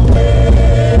 Yahweh,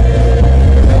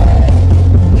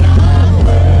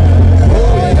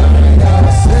 oh yeah, yeah,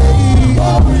 say,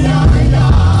 oh yeah,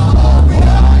 yeah, oh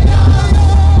yeah, yeah,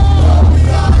 oh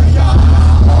yeah, yeah,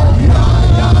 oh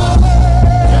yeah, yeah.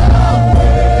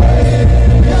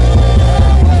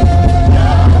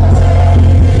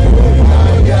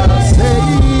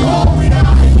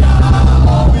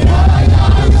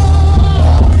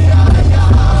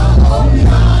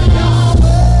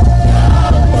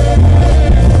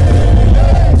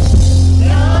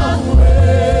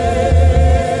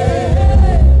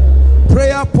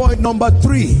 Number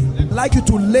 3, I'd like you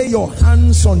to lay your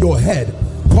hands on your head.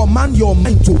 Command your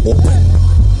mind to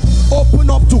open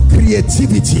up to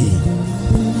creativity,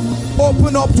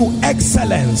 open up to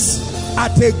excellence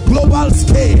at a global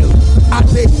scale, at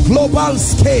a global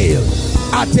scale,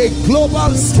 at a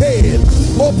global scale.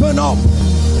 Open up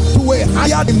to a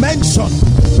higher dimension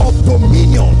of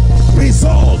dominion,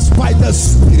 results by the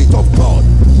Spirit of God.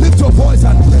 Lift your voice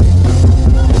and pray.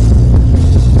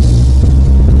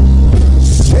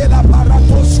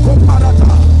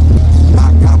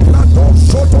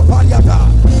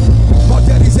 But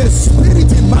there is a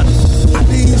spirit in man, and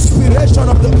the inspiration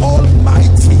of the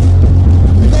Almighty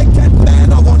naked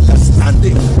man of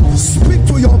understanding. Speak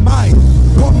to your mind,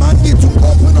 command it to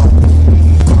open up,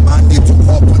 command it to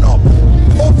open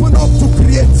up to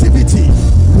creativity,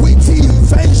 witty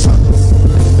inventions.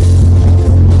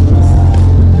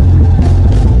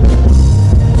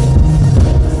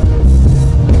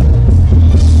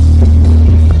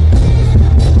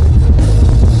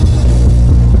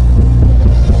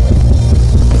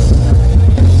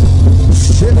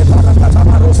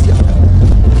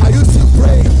 Are you still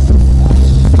praying?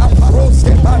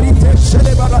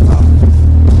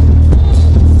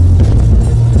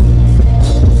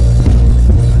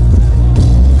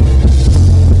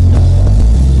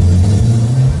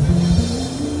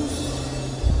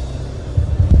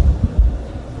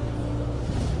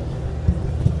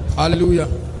 Hallelujah.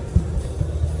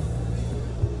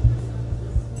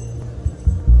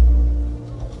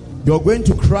 You're going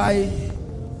to cry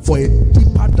for a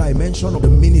deeper dimension of the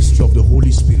ministry of the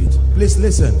Holy Spirit. Please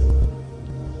listen.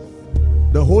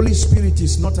 The Holy Spirit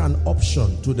is not an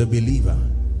option to the believer.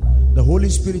 The Holy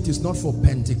Spirit is not for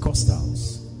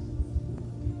Pentecostals.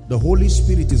 The Holy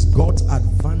Spirit is God's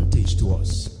advantage to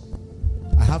us.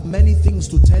 I have many things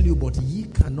to tell you, but ye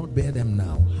cannot bear them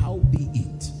now. How be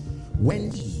it?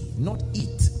 When he, not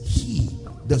it, he,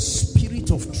 the Spirit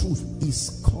of truth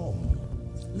is come.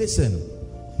 Listen.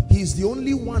 He is the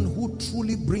only one who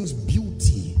truly brings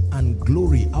beauty and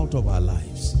glory out of our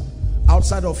lives.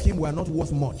 Outside of him, we are not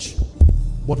worth much.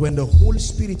 But when the Holy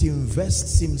Spirit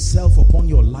invests himself upon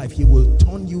your life, he will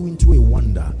turn you into a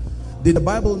wonder. Did the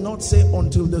Bible not say,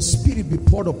 until the Spirit be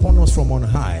poured upon us from on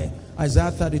high?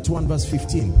 Isaiah 32 and verse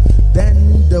 15.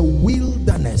 Then the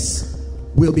wilderness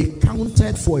will be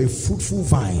counted for a fruitful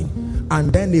vine,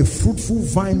 and then a fruitful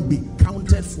vine be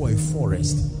counted for a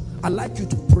forest. I'd like you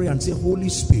to pray and say, Holy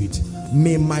Spirit,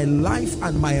 may my life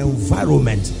and my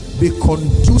environment be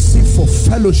conducive for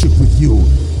fellowship with you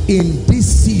in this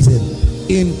season.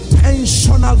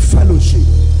 Intentional fellowship.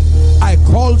 I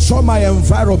culture my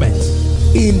environment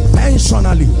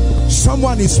intentionally.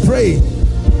 Someone is praying.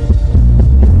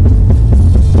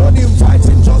 Don't invite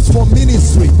him just for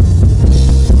ministry.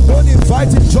 Don't invite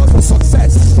him just for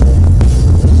success.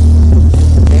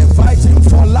 Invite him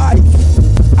for life.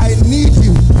 I need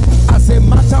you as a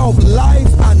matter of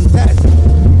life and death.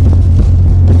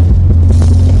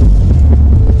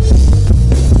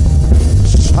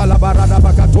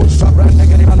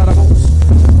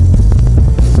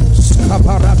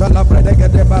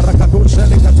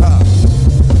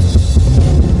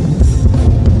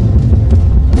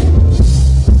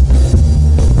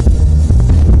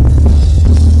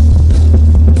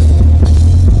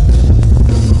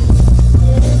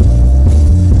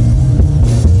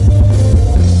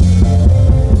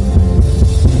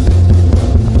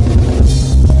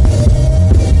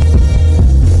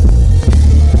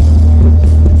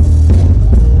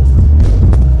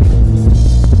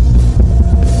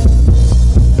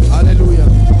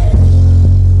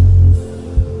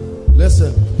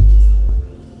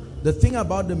 The thing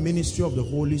about the ministry of the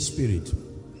Holy Spirit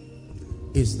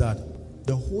is that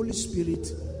the Holy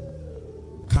Spirit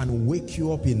can wake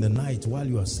you up in the night while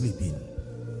you are sleeping.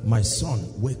 My son,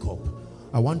 wake up.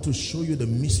 I want to show you the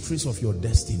mysteries of your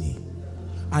destiny.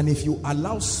 And if you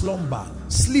allow slumber,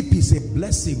 sleep is a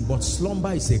blessing, but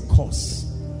slumber is a curse.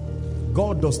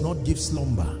 God does not give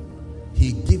slumber.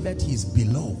 He giveth his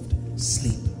beloved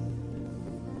sleep.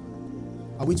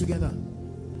 Are we together?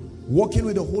 Walking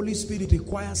with the Holy Spirit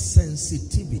requires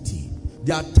sensitivity.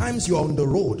 There are times you are on the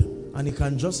road and he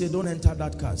can just say, don't enter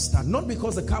that car, stand. Not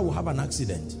because the car will have an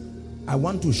accident. I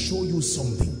want to show you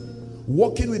something.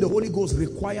 Walking with the Holy Ghost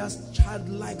requires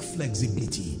childlike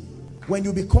flexibility. When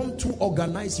you become too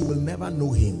organized, you will never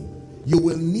know him. You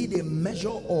will need a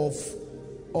measure of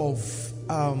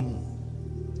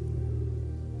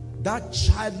that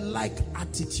childlike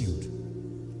attitude.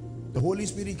 The Holy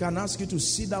Spirit can ask you to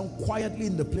sit down quietly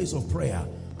in the place of prayer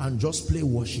and just play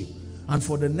worship. And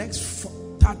for the next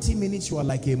 30 minutes, you are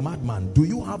like a madman. Do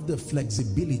you have the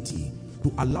flexibility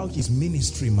to allow his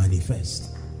ministry manifest?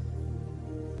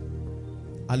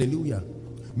 Hallelujah.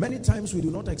 Many times we do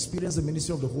not experience the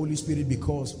ministry of the Holy Spirit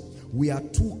because we are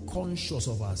too conscious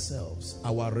of ourselves,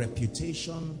 our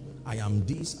reputation. I am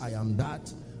this, I am that.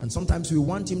 And sometimes we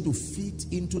want him to fit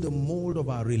into the mold of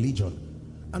our religion.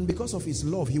 And because of his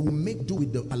love, he will make do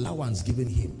with the allowance given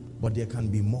him. But there can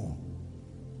be more.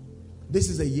 This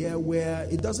is a year where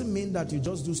it doesn't mean that you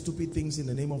just do stupid things in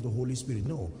the name of the Holy Spirit.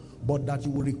 No. But that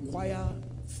you will require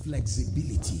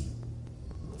flexibility.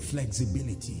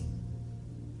 Flexibility.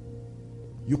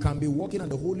 You can be walking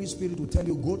and the Holy Spirit will tell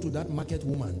you, go to that market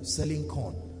woman selling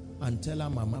corn and tell her,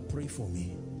 Mama, pray for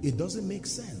me. It doesn't make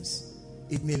sense.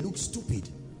 It may look stupid.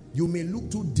 You may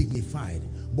look too dignified.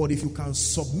 But if you can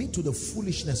submit to the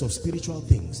foolishness of spiritual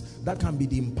things, that can be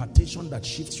the impartation that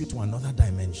shifts you to another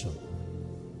dimension.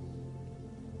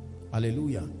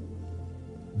 Hallelujah.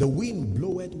 The wind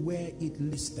bloweth where it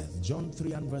listeth. John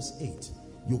 3 and verse 8.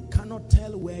 You cannot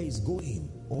tell where it's going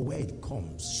or where it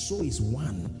comes. So is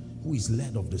one who is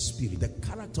led of the Spirit. The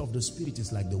character of the Spirit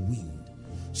is like the wind.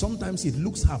 Sometimes it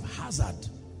looks haphazard,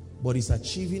 but it's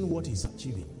achieving what it's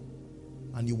achieving.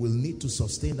 And you will need to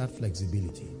sustain that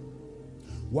flexibility.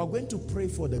 We're going to pray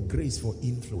for the grace for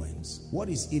influence. What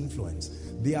is influence?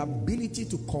 The ability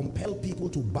to compel people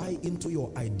to buy into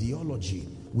your ideology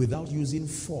without using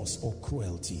force or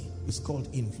cruelty. It's called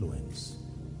influence.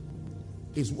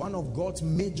 It's one of God's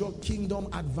major kingdom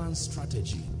advance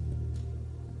strategy.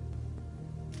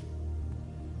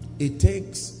 It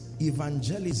takes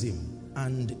evangelism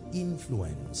and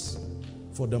influence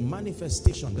for the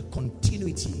manifestation, the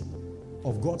continuity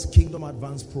of God's kingdom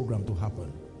advance program to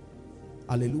happen.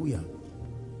 Hallelujah.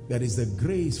 There is the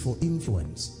grace for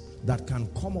influence that can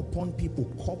come upon people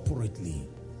corporately,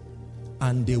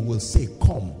 and they will say,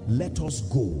 come, let us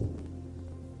go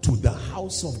to the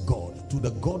house of God, to the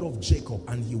God of Jacob,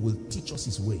 and he will teach us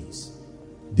his ways.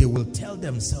 They will tell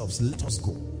themselves, let us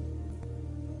go.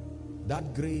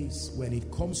 That grace, when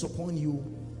it comes upon you,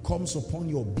 comes upon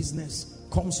your business,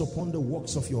 comes upon the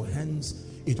works of your hands,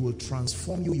 it will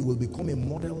transform you. You will become a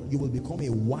model. You will become a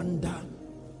wonder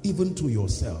even to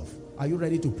yourself. Are you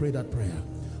ready to pray that prayer?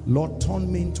 Lord, turn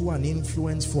me into an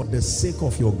influence for the sake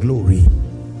of your glory.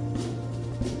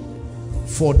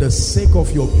 For the sake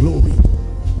of your glory.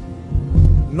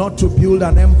 Not to build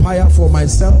an empire for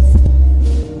myself,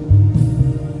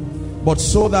 but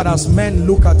so that as men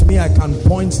look at me, I can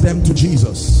point them to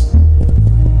Jesus.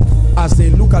 As they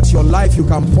look at your life, you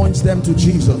can point them to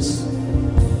Jesus.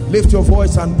 Lift your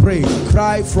voice and pray.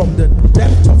 Cry from the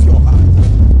depth of your heart.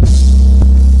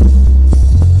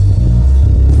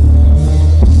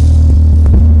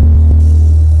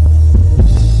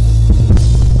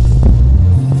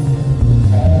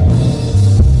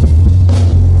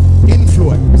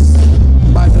 Influence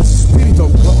by the Spirit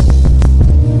of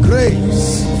God.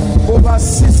 Grace over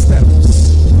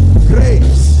systems.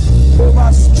 Grace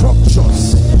over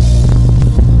structures.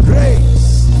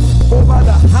 Grace over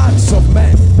the hearts of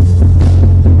men.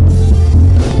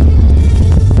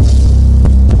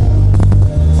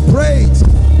 Pray it.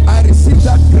 I receive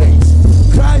that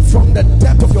grace. Cry from the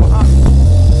depth of your heart.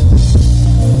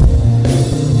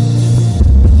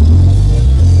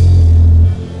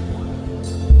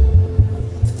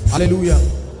 Hallelujah.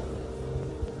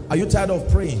 Are you tired of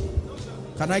praying?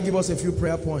 Can I give us a few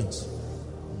prayer points?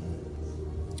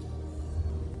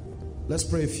 Let's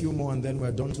pray a few more and then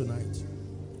we're done tonight.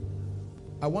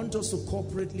 I want us to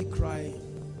corporately cry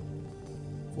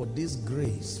for this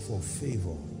grace for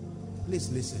favor.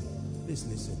 Please listen. Please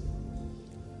listen.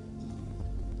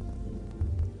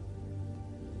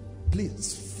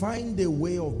 Please find a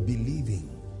way of believing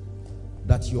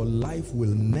that your life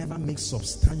will never make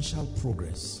substantial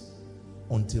progress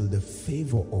until the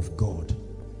favor of God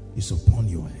is upon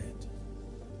your head.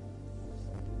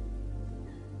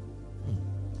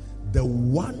 The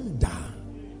wonder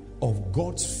of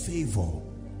God's favor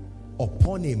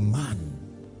upon a man,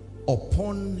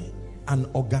 upon an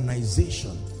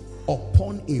organization,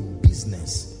 upon a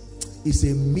business is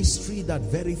a mystery that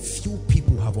very few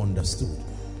people have understood.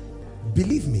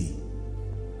 Believe me.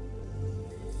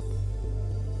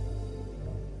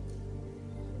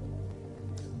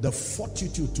 The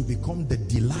fortitude to become the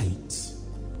delight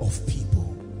of people,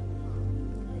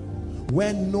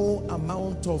 when no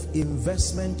amount of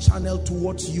investment channeled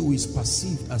towards you is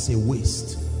perceived as a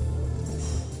waste,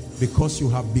 because you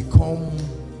have become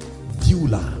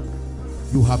Beulah,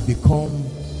 you have become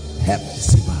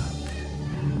Hephzibah.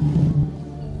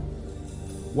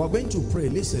 We're going to pray.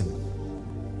 Listen,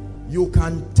 you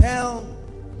can tell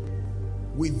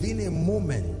within a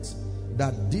moment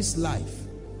that this life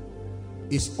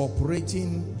is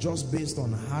operating just based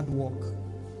on hard work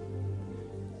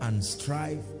and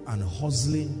strive and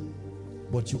hustling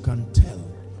but you can tell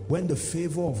when the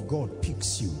favor of God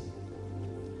picks you.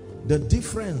 The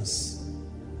difference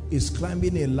is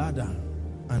climbing a ladder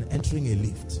and entering a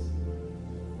lift.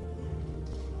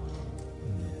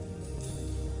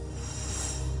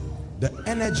 The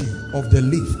energy of the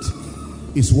lift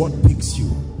is what picks you.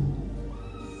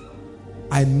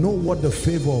 I know what the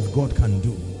favor of God can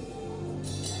do.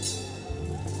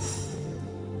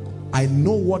 I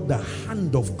know what the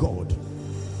hand of God,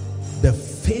 the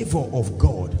favor of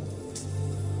God.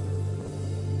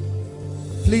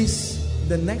 Please,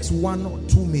 the next 1 or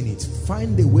 2 minutes,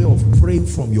 find a way of praying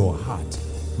from your heart.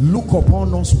 Look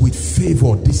upon us with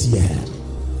favor this year.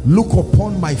 Look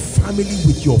upon my family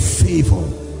with your favor.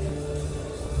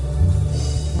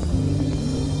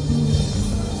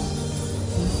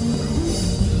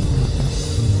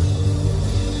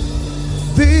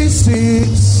 This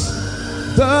is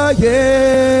the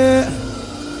year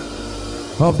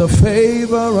of the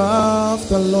favor of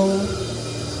the Lord.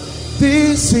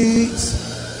 This is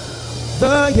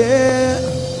the year,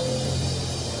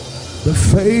 the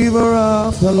favor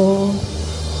of the Lord.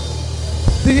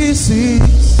 This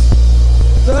is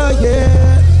the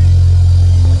year.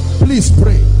 Please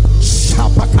pray.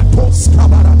 Shapakatos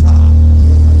kabarata,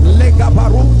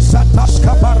 legabarun satash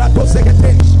kabaratos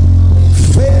egetesh.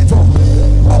 Favor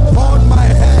upon my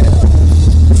head,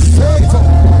 favor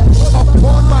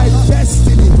upon my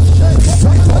destiny,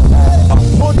 favor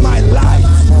upon my life,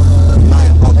 my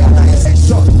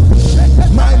organization,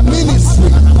 my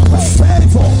ministry,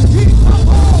 favor,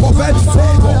 prophet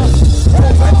favor,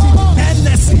 prophetic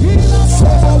energy,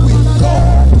 favor with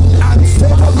God and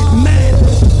favor with men.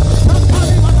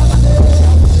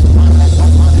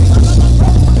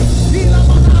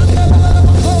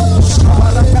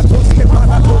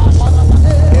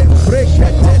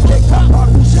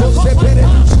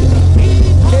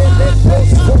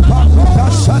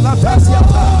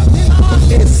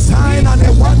 A sign and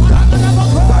a wonder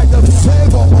by the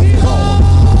favor of God.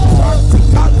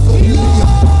 Practical dominion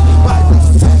by the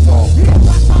favor of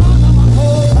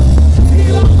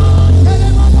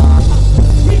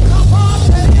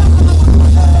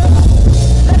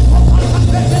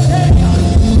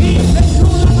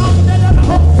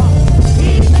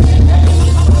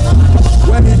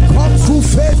when it comes through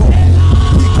favor,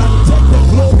 he can take the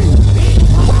glory.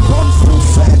 When it comes through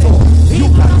favor, you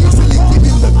can easily give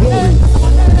him the glory.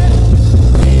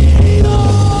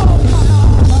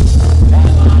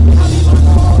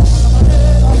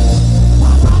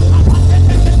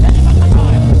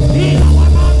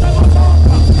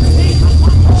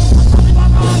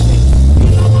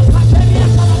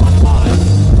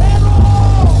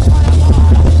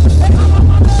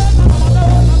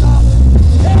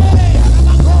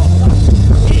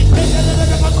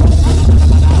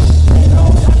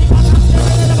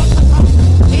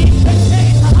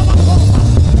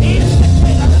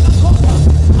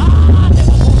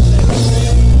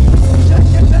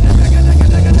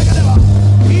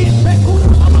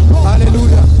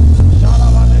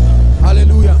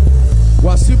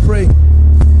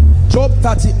 Job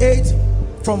 38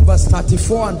 from verse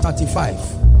 34 and 35.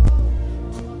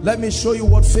 Let me show you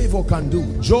what favor can do.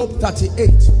 Job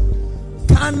 38.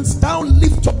 Canst thou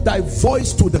lift up thy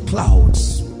voice to the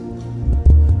clouds,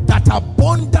 that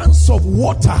abundance of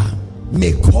water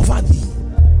may cover thee?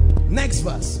 Next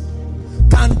verse.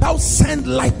 Can thou send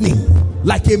lightning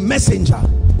like a messenger,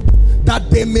 that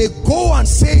they may go and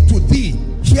say to thee,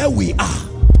 here we are?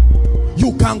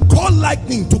 You can call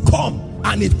lightning to come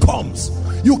and it comes.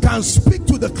 You can speak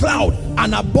to the cloud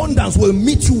and abundance will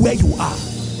meet you where you are.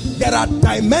 There are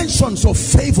dimensions of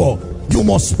favor you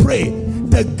must pray.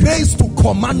 The grace to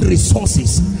command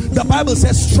resources. The Bible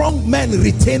says strong men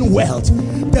retain wealth.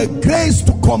 The grace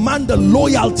to command the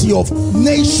loyalty of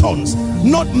nations,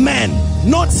 not men,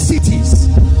 not cities,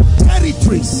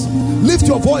 territories. Lift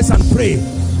your voice and pray.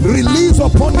 Release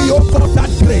upon me, oh God,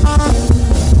 that grace.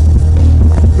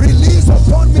 Release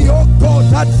upon me, oh God,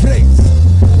 that grace.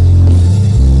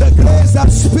 The grace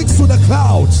that speaks to the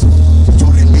clouds to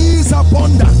release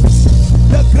abundance.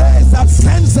 The grace that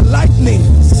sends the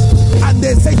lightnings and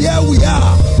they say, here we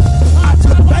are at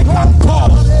your beck and call.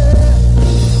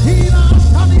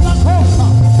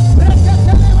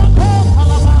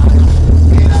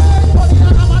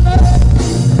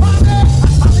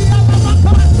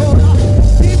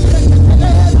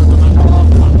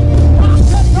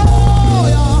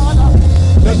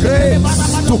 The grace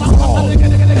to call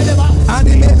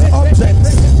animate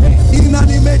objects,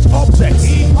 inanimate objects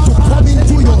to come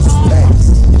into your space.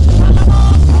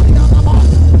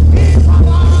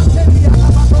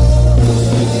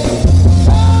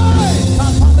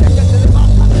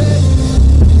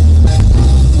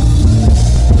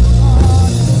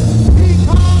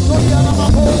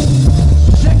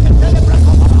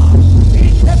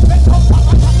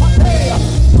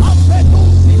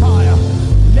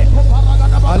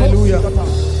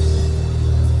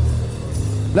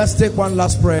 Let's take one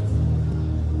last prayer.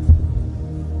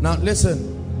 Now listen.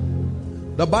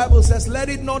 The Bible says, let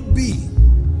it not be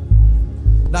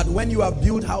that when you have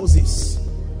built houses,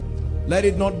 let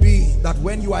it not be that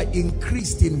when you are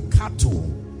increased in cattle,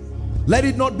 let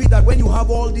it not be that when you have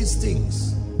all these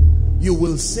things, you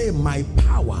will say, my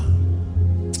power,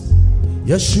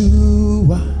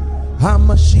 Yeshua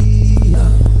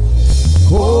HaMashiach,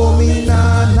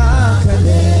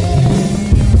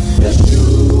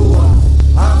 Yeshua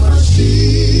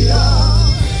HaMashiach.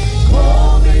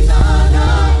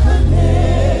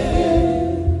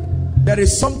 There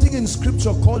is something in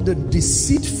scripture called the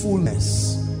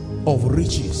deceitfulness of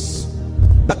riches.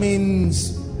 That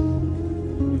means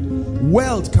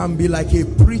wealth can be like a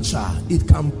preacher. It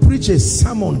can preach a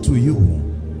sermon to you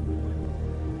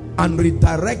and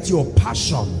redirect your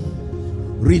passion,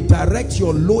 redirect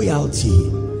your loyalty.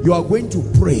 You are going to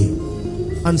pray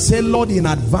and say, Lord, in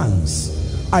advance,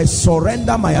 I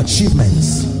surrender my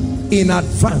achievements. In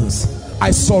advance,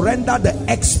 I surrender the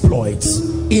exploits.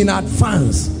 In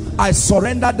advance, I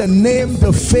surrender the name,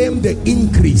 the fame, the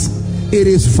increase. It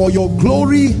is for your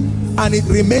glory and it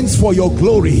remains for your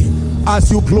glory.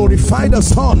 As you glorify the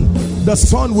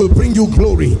Son will bring you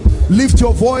glory. Lift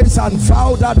your voice and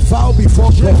vow that vow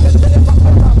before God.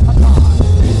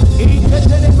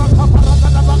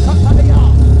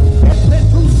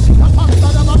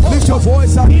 Lift your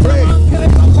voice and pray.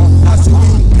 As you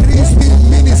increase in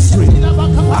ministry,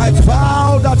 I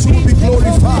vow that you will be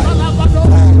glorified.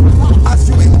 As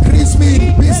you increase me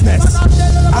in business,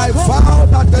 I vow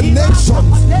that the nations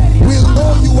will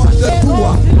know you are the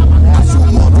doer. As you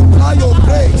multiply your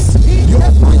grace,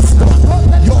 your wisdom,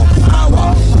 your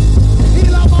power.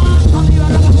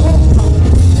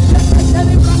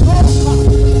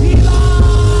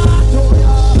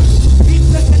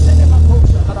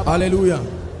 Hallelujah.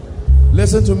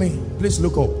 Listen to me. Please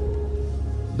look up.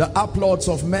 The applauds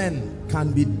of men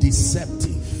can be deceptive.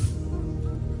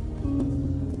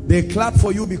 They clap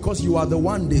for you because you are the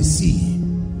one they see.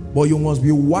 But you must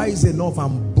be wise enough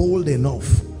and bold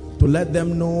enough to let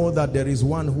them know that there is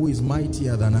one who is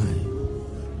mightier than I.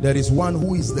 There is one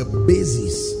who is the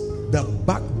basis, the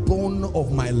backbone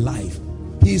of my life.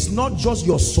 He is not just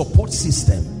your support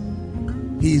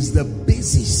system. He is the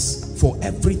basis for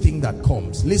everything that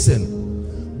comes. Listen,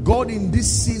 God in this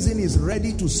season is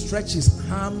ready to stretch his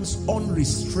arms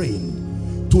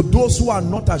unrestrained to those who are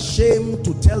not ashamed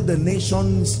to tell the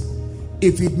nations,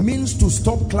 if it means to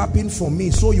stop clapping for me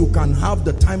so you can have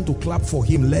the time to clap for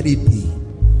him, let it be.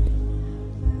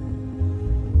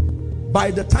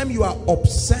 By the time you are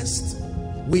obsessed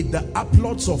with the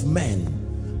applauds of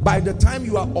men, by the time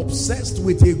you are obsessed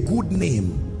with a good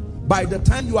name, by the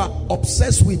time you are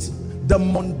obsessed with the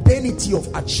mundanity of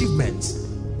achievements,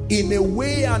 in a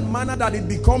way and manner that it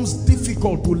becomes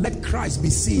difficult to let Christ be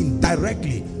seen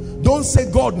directly. Don't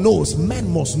say God knows. Men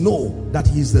must know that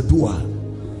he is the doer.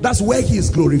 That's where he is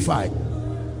glorified.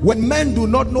 When men do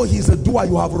not know he is the doer,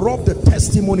 you have robbed the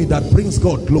testimony that brings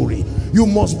God glory. You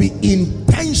must be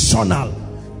intentional.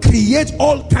 Create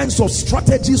all kinds of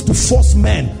strategies to force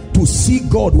men to see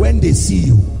God when they see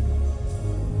you.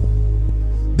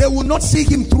 They will not see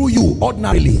him through you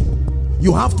ordinarily.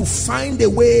 You have to find a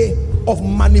way of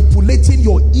manipulating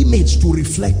your image to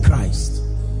reflect Christ.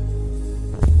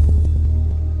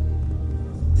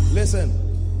 Listen,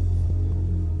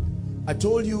 I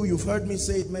told you, you've heard me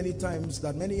say it many times,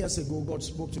 that many years ago God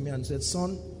spoke to me and said,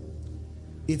 son,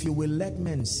 if you will let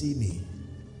men see me,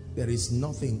 there is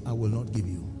nothing I will not give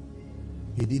you.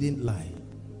 He didn't lie.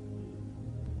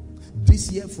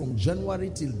 This year from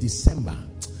January till December,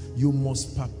 you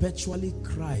must perpetually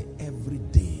cry every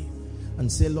day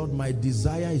and say, Lord, my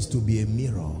desire is to be a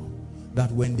mirror,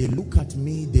 that when they look at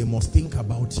me, they must think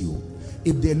about you.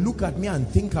 If they look at me and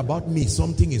think about me,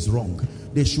 something is wrong.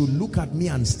 They should look at me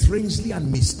and strangely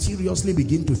and mysteriously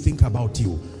begin to think about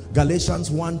you. Galatians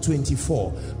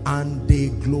 1:24, and they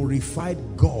glorified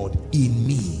God in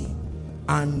me.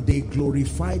 And they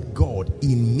glorified God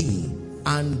in me.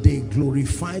 And they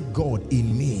glorified God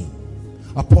in me.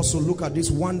 Apostle, look at this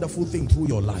wonderful thing through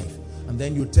your life. And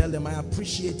then you tell them, I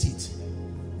appreciate it,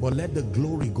 but let the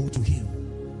glory go to him.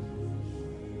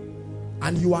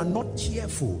 And you are not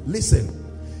careful. Listen,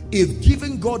 if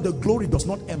giving God the glory does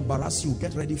not embarrass you,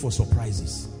 get ready for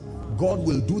surprises. God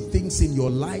will do things in your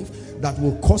life that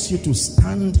will cause you to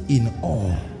stand in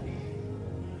awe.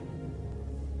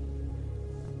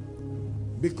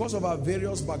 Because of our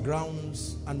various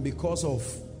backgrounds and because of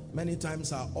many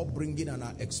times our upbringing and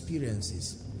our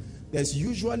experiences, there's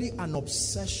usually an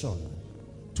obsession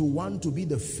to want to be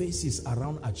the faces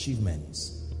around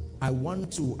achievements. I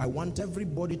want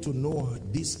everybody to know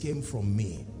this came from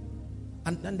me.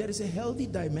 And there is a healthy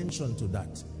dimension to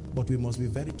that, but we must be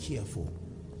very careful.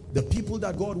 The people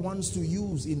that God wants to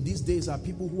use in these days are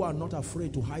people who are not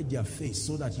afraid to hide their face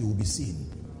so that you will be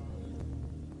seen.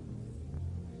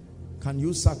 Can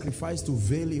you sacrifice to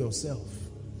veil yourself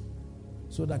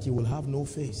so that you will have no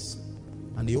face?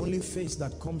 And the only face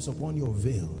that comes upon your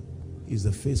veil is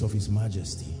the face of His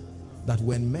Majesty. That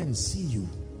when men see you,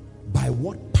 by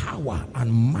what power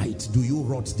and might do you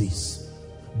wrought this?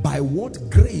 By what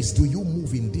grace do you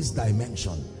move in this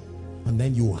dimension? And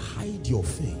then you hide your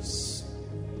face.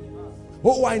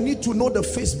 Oh, I need to know the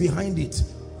face behind it.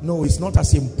 No, it's not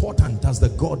as important as the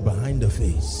God behind the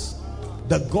face.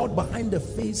 The God behind the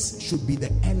face should be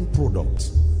the end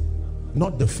product,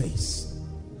 not the face.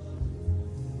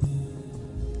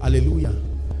 Hallelujah.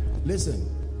 Listen,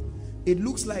 it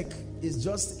looks like it's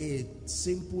just a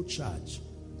simple charge,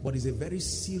 but it's a very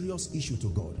serious issue to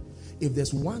God. If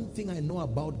there's one thing I know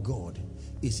about God,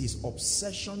 is His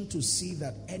obsession to see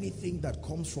that anything that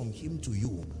comes from Him to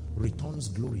you returns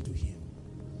glory to Him.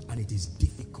 And it is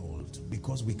difficult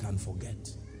because we can forget.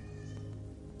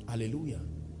 Hallelujah.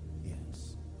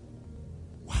 Yes.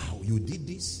 Wow, you did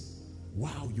this.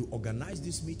 Wow, you organized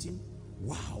this meeting.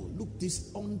 Wow, look,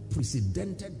 this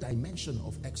unprecedented dimension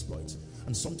of exploits.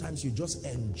 And sometimes you just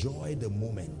enjoy the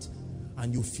moment,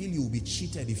 and you feel you'll be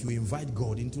cheated if you invite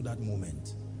God into that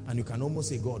moment. And you can almost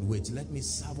say, God, wait, let me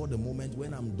savor the moment.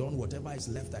 When I'm done, whatever is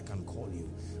left, I can call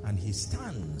you. And He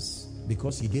stands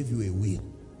because He gave you a will.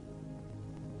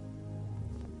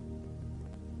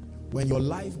 When your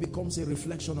life becomes a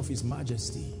reflection of His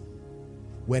Majesty,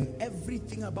 when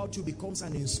everything about you becomes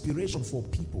an inspiration for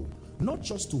people, not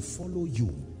just to follow you,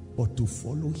 but to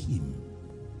follow Him.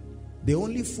 They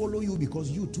only follow you because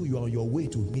you too, you are on your way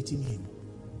to meeting Him.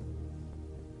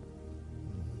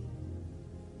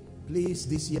 Please,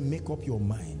 this year, make up your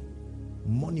mind.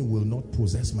 Money will not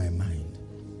possess my mind.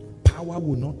 Power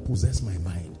will not possess my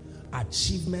mind.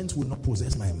 Achievement will not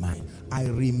possess my mind. I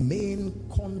remain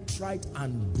contrite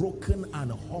and broken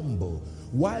and humble.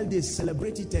 While they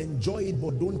celebrate it, enjoy it,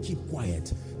 but don't keep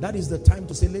quiet. That is the time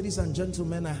to say, ladies and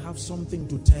gentlemen, I have something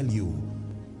to tell you.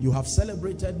 You have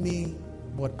celebrated me,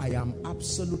 but I am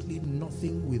absolutely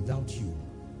nothing without you.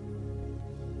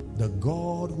 The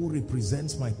God who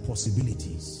represents my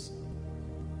possibilities.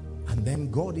 And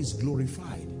then God is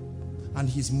glorified, and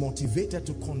He's motivated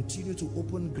to continue to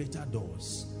open greater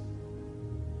doors.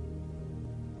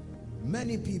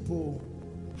 Many people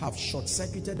have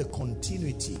short-circuited the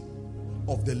continuity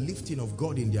of the lifting of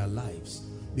God in their lives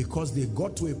because they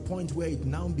got to a point where it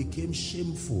now became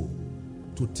shameful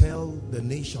to tell the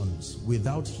nations,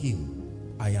 without Him,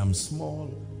 I am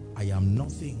small, I am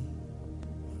nothing.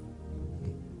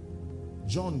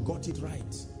 John got it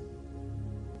right.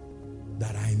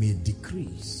 That I may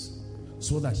decrease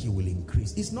so that He will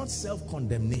increase. It's not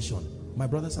self-condemnation, my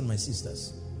brothers and my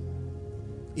sisters.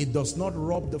 It does not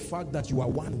rob the fact that you are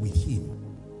one with Him.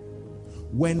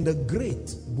 When the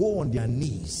great go on their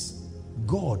knees,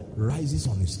 God rises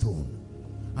on His throne,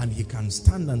 and He can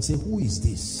stand and say, who is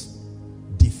this?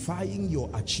 Defying your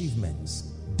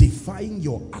achievements, defying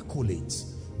your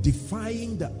accolades,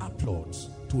 defying the applause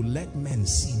to let men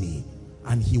see me.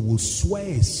 And He will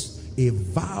swear a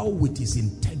vow with His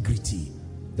integrity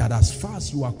that as far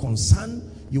as you are concerned,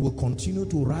 you will continue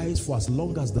to rise for as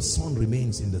long as the sun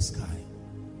remains in the sky.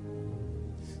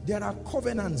 There are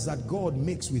covenants that God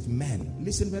makes with men.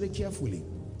 Listen very carefully.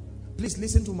 Please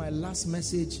listen to my last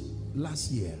message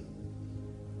last year.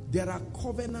 There are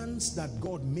covenants that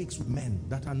God makes with men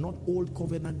that are not old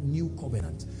covenant, new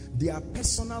covenant. They are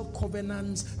personal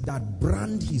covenants that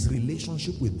brand His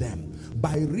relationship with them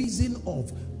by reason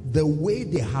of the way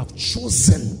they have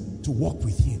chosen to walk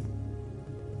with Him.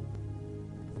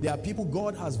 There are people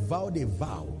God has vowed a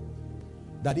vow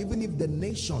that even if the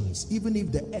nations, even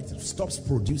if the earth stops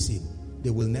producing,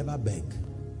 they will never beg.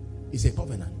 It's a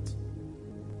covenant.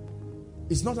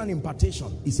 It's not an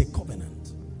impartation, it's a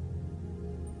covenant.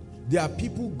 There are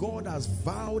people God has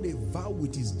vowed a vow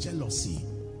with His jealousy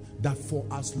that for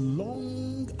as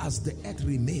long as the earth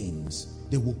remains,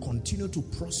 they will continue to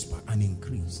prosper and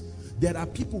increase. There are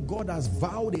people God has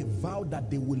vowed a vow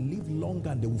that they will live long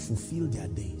and they will fulfill their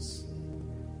days.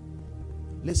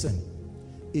 Listen,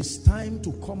 it's time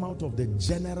to come out of the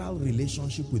general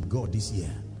relationship with God this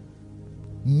year.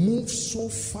 Move so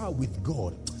far with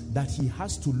God that He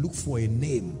has to look for a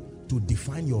name to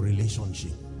define your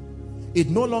relationship. It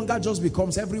no longer just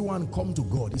becomes everyone come to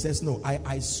God. He says, no, I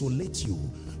isolate you.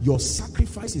 Your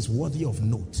sacrifice is worthy of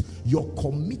note. Your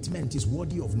commitment is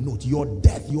worthy of note. Your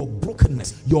death, your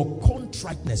brokenness, your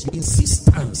contriteness, your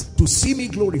insistence to see me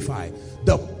glorified,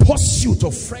 the pursuit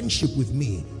of friendship with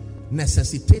me.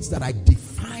 necessitates that I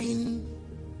define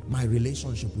my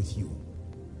relationship with you.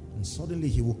 And suddenly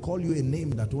he will call you a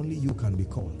name that only you can be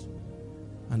called.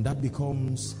 And that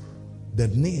becomes the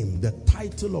name, the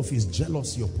title of his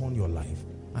jealousy upon your life.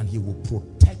 And he will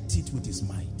protect it with his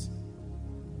might.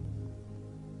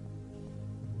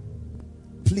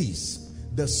 Please,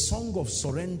 the song of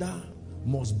surrender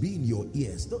must be in your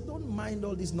ears. Don't mind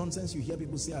all this nonsense you hear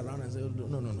people say around and say,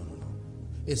 no.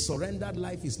 A surrendered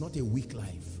life is not a weak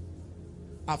life.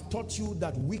 I've taught you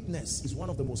that weakness is one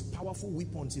of the most powerful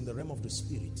weapons in the realm of the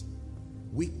spirit.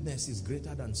 Weakness is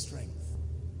greater than strength.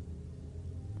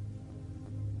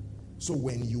 So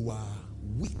when you are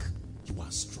weak, you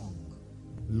are strong.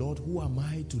 Lord, who am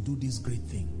I to do this great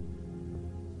thing?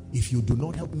 If you do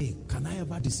not help me, can I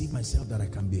ever deceive myself that I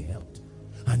can be helped?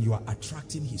 And you are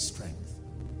attracting his strength.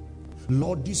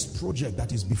 Lord, this project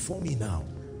that is before me now,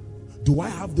 do I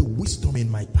have the wisdom in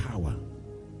my power?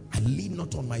 I lean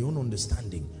not on my own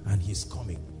understanding, and he's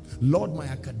coming. Lord, my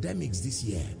academics this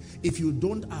year, if you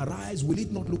don't arise, will it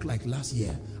not look like last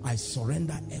year? I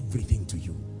surrender everything to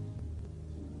you.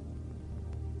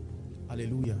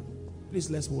 Hallelujah.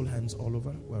 Please, let's hold hands all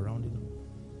over. We're rounding up.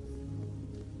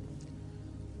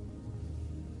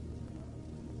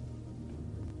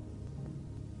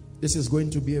 This is going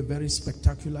to be a very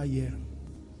spectacular year.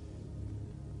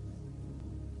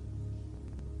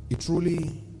 It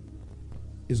truly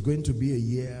is going to be a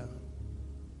year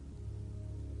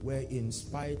where, in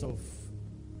spite of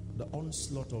the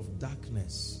onslaught of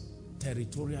darkness,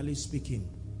 territorially speaking,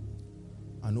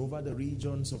 and over the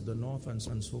regions of the north and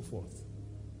so forth,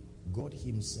 God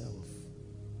himself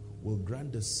will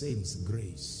grant the saints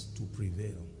grace to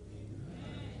prevail.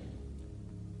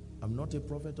 I'm not a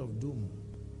prophet of doom,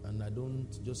 and I don't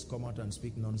just come out and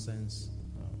speak nonsense.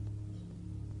 No.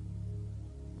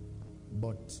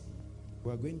 But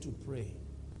we're going to pray.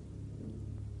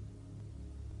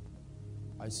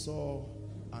 I saw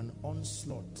an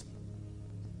onslaught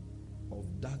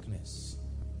of darkness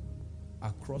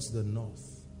across the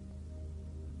north,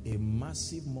 a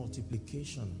massive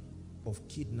multiplication of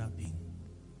kidnapping,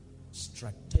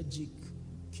 strategic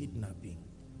kidnapping,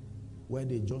 where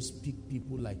they just pick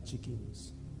people like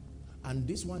chickens. And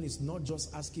this one is not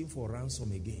just asking for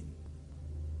ransom again.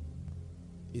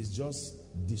 It's just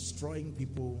destroying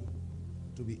people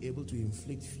to be able to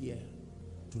inflict fear,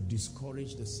 to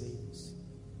discourage the saints,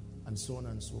 and so on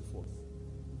and so forth.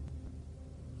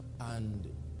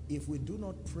 And if we do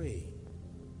not pray,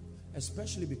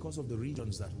 especially because of the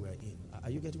regions that we're in,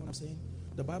 are you getting what I'm saying?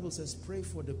 The Bible says, pray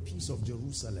for the peace of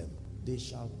Jerusalem. They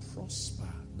shall prosper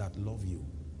that love you.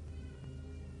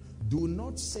 Do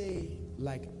not say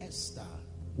like Esther,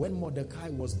 when Mordecai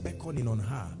was beckoning on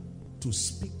her to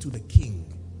speak to the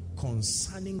king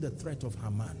concerning the threat of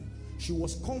Haman. She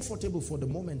was comfortable for the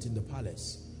moment in the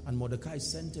palace, and Mordecai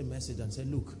sent a message and said,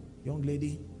 look, young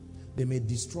lady, they may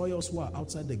destroy us who are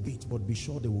outside the gate, but be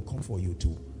sure they will come for you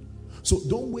too. So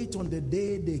don't wait on the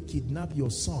day they kidnap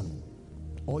your son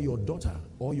or your daughter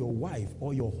or your wife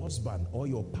or your husband or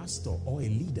your pastor or a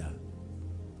leader.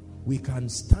 We can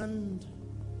stand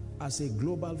as a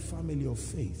global family of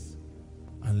faith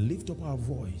and lift up our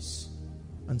voice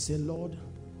and say, Lord,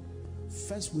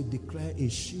 first we declare a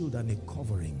shield and a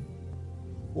covering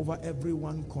over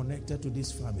everyone connected to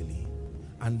this family,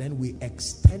 and then we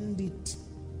extend it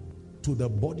to the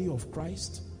body of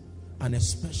Christ, and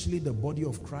especially the body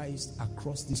of Christ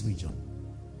across this region.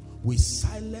 We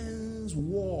silence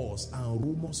wars and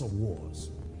rumors of wars.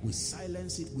 We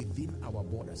silence it within our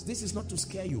borders. This is not to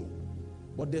scare you,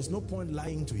 but there's no point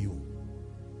lying to you.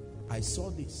 I saw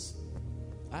this.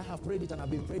 I have prayed it and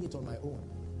I've been praying it on my own.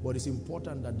 But it's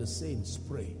important that the saints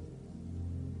pray.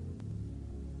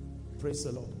 Praise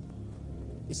the Lord.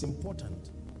 It's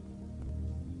important.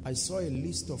 I saw a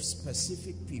list of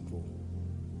specific people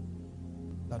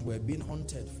that were being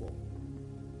hunted for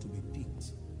to be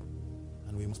picked.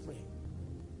 And we must pray.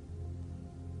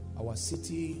 Our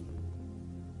city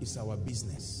is our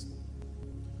business.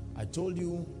 I told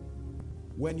you,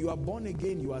 when you are born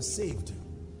again, you are saved.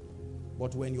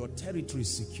 But when your territory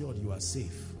is secured, you are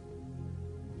safe.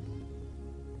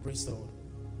 Praise the Lord.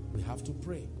 We have to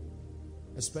pray.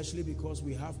 Especially because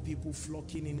we have people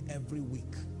flocking in every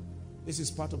week. This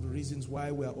is part of the reasons why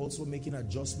we are also making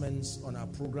adjustments on our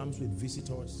programs with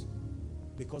visitors.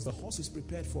 Because the horse is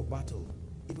prepared for battle,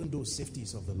 even though safety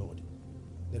is of the Lord.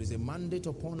 There is a mandate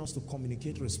upon us to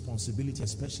communicate responsibility,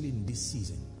 especially in this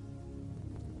season.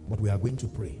 But we are going to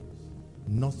pray.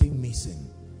 Nothing missing,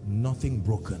 nothing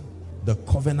broken. The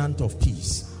covenant of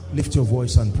peace. Lift your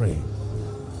voice and pray.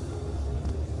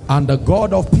 And the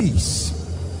God of peace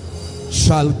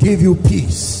shall give you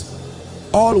peace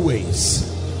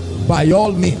always, by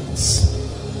all means,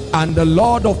 and the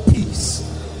Lord of peace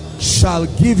shall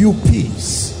give you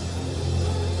peace.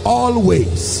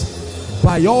 Always,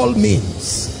 by all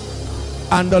means,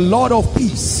 and the Lord of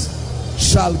peace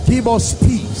shall give us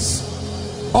peace.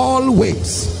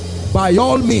 Always, by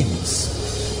all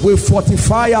means, we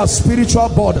fortify our spiritual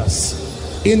borders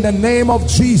in the name of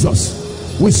Jesus.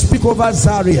 We speak over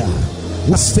Zaria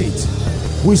state,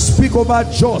 we speak over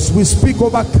Jos, we speak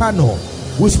over Kano,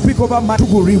 we speak over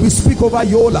Matuguri, we speak over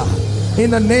Yola.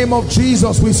 In the name of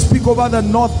Jesus, we speak over the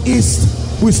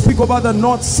northeast, we speak over the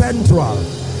north central,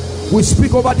 we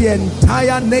speak over the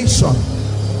entire nation.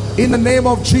 In the name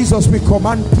of Jesus, we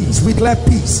command peace, we declare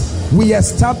peace, we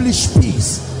establish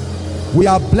peace. We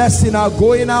are blessed in our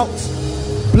going out,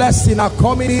 blessed in our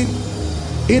coming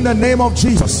in the name of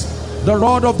Jesus. The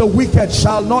rod of the wicked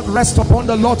shall not rest upon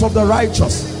the lot of the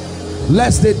righteous,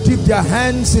 lest they dip their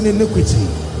hands in iniquity.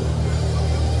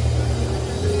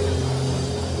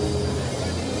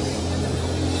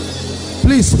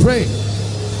 Please pray.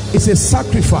 It's a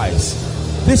sacrifice.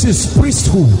 This is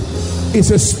priesthood. It's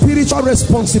a spiritual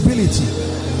responsibility.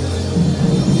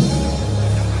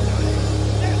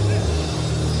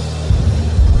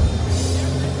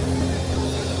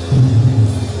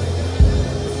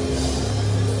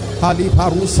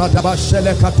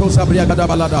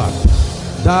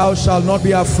 Thou shalt not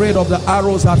be afraid of the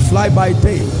arrows that fly by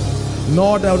day,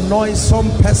 nor the noisome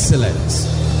pestilence,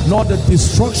 nor the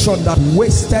destruction that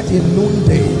wasted in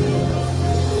noonday.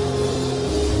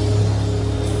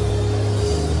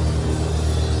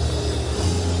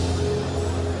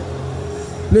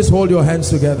 Please hold your hands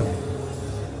together.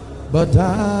 But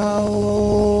thou,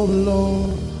 O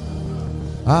Lord,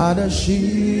 art a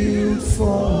shield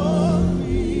for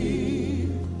me,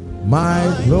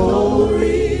 my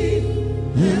glory,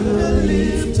 and the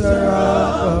lifter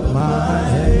up of my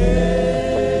head.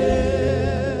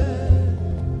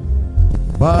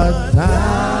 But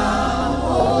thou,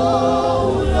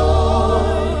 O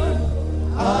Lord,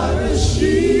 art a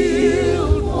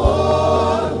shield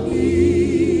for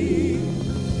me,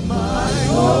 my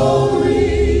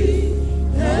glory,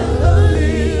 and the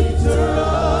lifter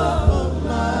up of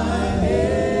my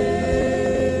head.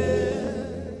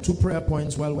 2 prayer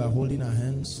points while we're holding our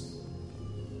hands.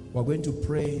 We're going to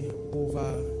pray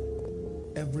over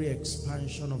every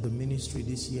expansion of the ministry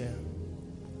this year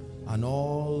and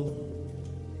all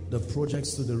the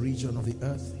projects to the region of the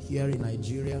earth, here in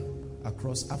Nigeria,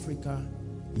 across Africa,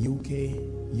 UK,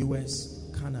 US,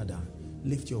 Canada.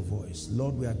 Lift your voice.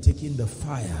 Lord, we are taking the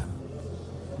fire.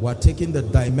 We are taking the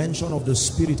dimension of the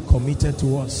Spirit committed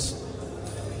to us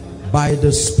by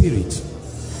the Spirit.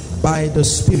 By the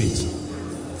Spirit.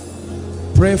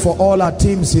 Pray for all our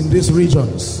teams in these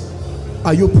regions.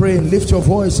 Are you praying? Lift your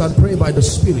voice and pray by the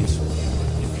Spirit.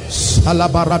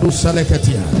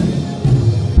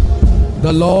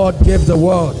 The Lord gave the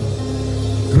word.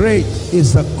 Great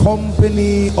is the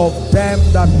company of them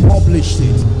that published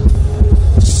it.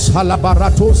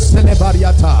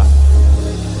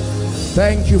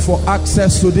 Thank you for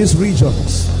access to these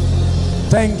regions.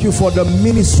 Thank you for the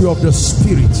ministry of the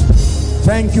Spirit.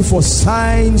 Thank you for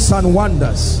signs and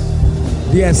wonders,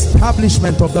 the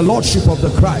establishment of the Lordship of the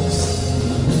Christ.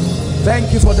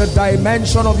 Thank you for the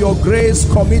dimension of your grace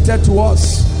committed to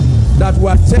us that we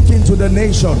are taking to the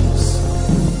nations.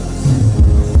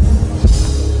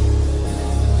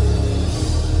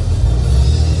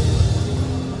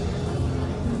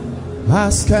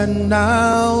 Ask and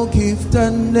now give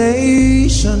the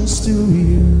nations to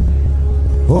you,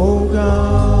 oh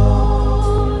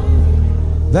God.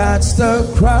 That's the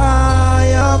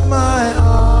cry of my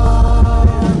heart.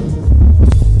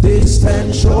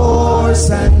 Distant shores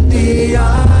and the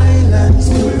islands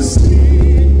will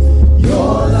see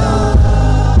your light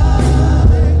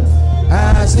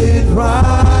as it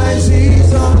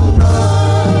rises on earth.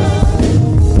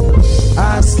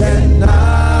 Ask and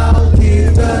now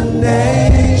give the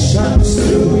nations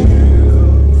to you,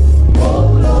 oh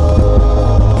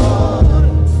Lord.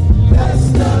 That's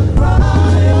the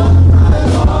cry of my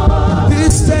heart.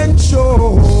 Distant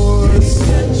shores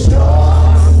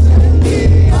and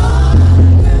the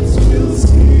islands will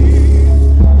see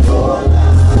your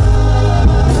light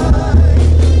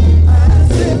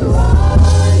as it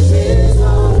rises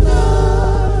on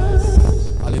us.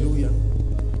 Hallelujah.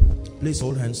 Please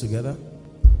hold hands together.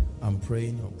 I'm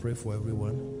praying. I'll pray for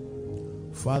everyone.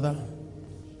 Father,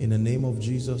 in the name of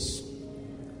Jesus,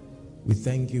 we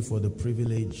thank you for the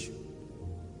privilege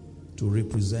to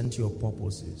represent your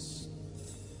purposes.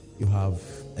 You have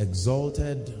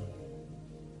exalted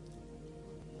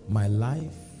my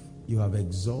life. You have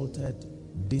exalted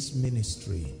this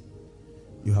ministry.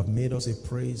 You have made us a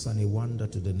praise and a wonder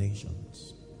to the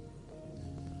nations.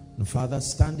 And Father,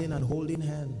 standing and holding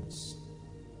hands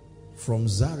from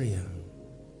Zaria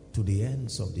to the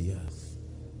ends of the earth,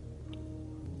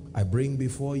 I bring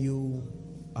before you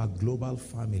our global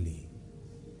family,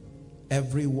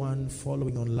 everyone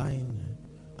following online,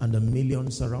 and the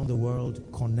millions around the world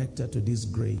connected to this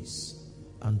grace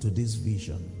and to this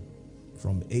vision,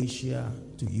 from Asia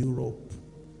to Europe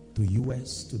to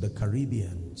US to the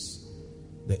Caribbeans.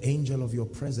 The angel of your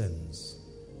presence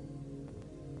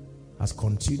has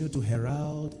continued to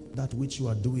herald that which you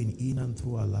are doing in and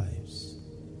through our lives,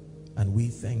 and we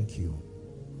thank you.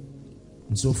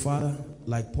 And so, Father,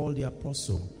 like Paul the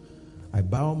apostle, I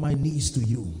bow my knees to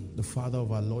you, the Father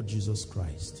of our Lord Jesus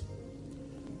Christ,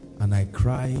 and I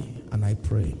cry and I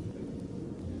pray,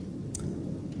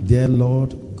 dear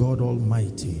Lord God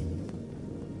Almighty,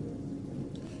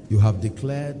 you have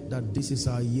declared that this is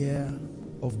our year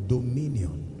of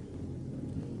dominion.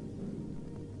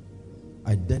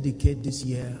 I dedicate this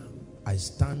year. I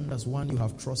stand as one you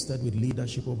have trusted with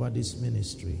leadership over this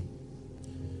ministry,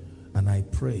 and I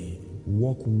pray,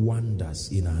 work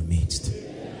wonders in our midst.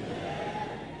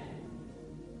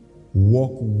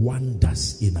 Work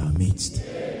wonders in our midst.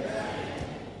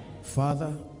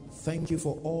 Father, thank you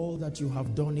for all that you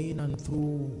have done in and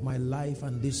through my life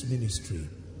and this ministry.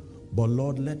 But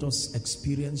Lord, let us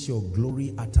experience your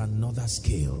glory at another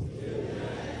scale.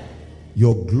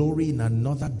 Your glory in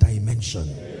another dimension.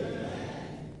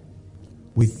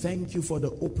 We thank you for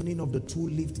the opening of the two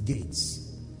lift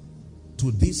gates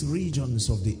to these regions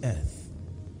of the earth.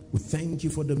 We thank you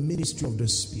for the ministry of the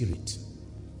Spirit,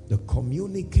 the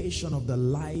communication of the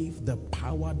life, the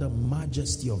power, the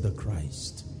majesty of the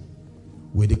Christ.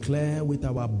 We declare with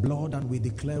our blood and we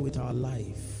declare with our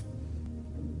life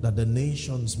that the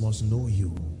nations must know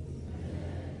you.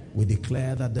 We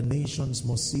declare that the nations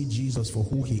must see Jesus for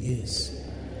who he is.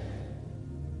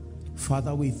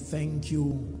 Father, we thank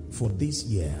you for this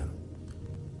year.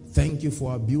 Thank you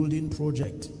for our building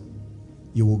project.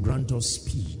 You will grant us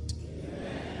speed.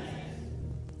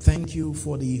 Thank you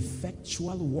for the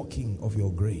effectual working of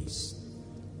your grace.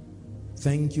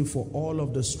 Thank you for all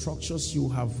of the structures you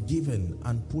have given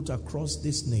and put across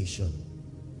this nation.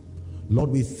 Lord,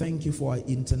 we thank you for our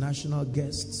international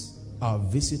guests, our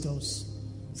visitors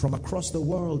from across the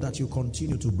world that you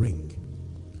continue to bring.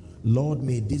 Lord,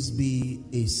 may this be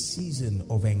a season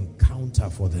of encounter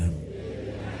for them.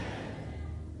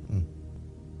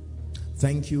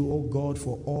 Thank you, oh God,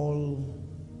 for all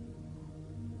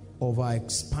of our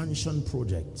expansion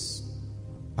projects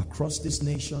across this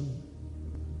nation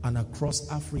and across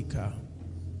Africa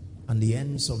and the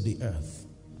ends of the earth.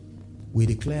 We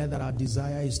declare that our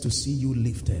desire is to see you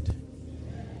lifted.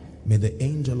 May the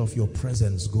angel of your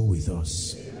presence go with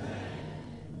us.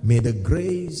 May the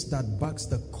grace that backs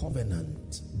the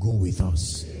covenant go with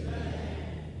us.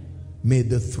 May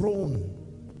the throne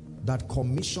that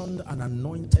commissioned and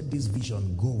anointed this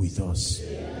vision go with us.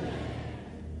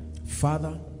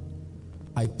 Father,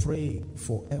 I pray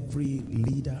for every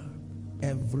leader,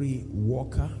 every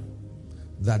worker,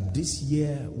 that this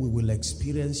year we will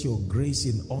experience your grace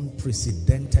in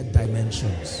unprecedented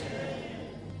dimensions.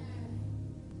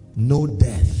 No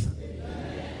death,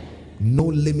 no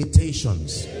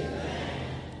limitations.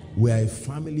 We are a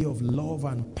family of love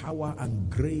and power and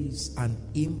grace and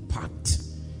impact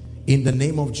in the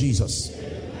name of Jesus.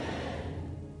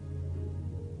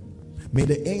 May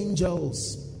the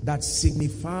angels that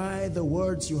signify the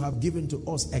words you have given to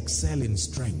us excel in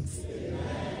strength,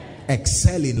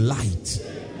 excel in light,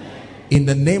 in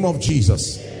the name of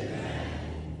Jesus.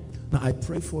 Now I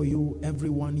pray for you,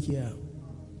 everyone here,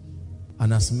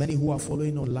 and as many who are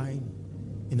following online,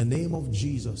 in the name of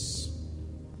Jesus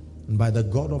and by the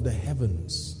God of the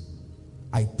heavens,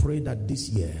 I pray that this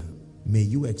year may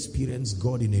you experience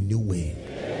God in a new way.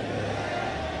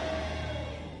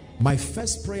 My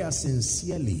first prayer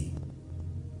sincerely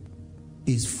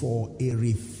is for a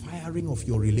refiring of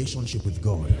your relationship with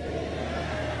God.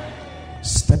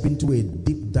 Step into a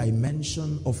deep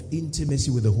dimension of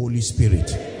intimacy with the Holy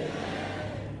Spirit.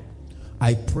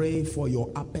 I pray for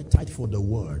your appetite for the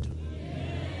word.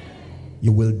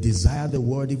 You will desire the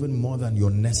word even more than your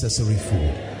necessary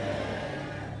food.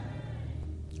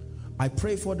 I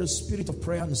pray for the spirit of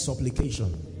prayer and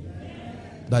supplication,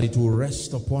 that it will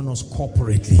rest upon us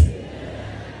corporately.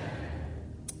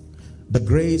 The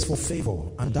grace for favor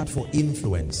and that for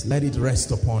influence, let it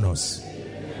rest upon us.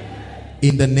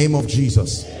 In the name of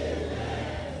Jesus.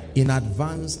 In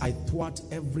advance, I thwart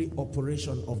every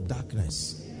operation of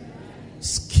darkness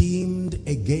schemed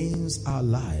against our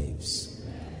lives.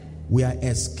 We are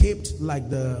escaped like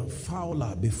the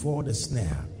fowler before the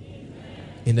snare.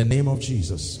 In the name of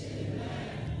Jesus.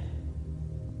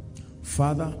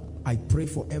 Father, I pray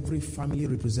for every family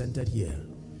represented here.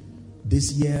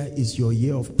 This year is your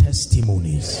year of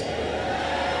testimonies.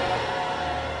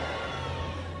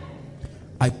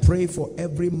 I pray for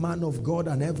every man of God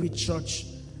and every church,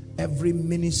 every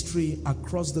ministry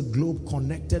across the globe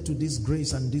connected to this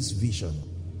grace and this vision.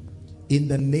 In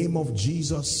the name of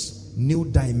Jesus, new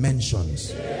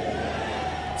dimensions,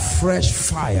 fresh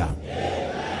fire,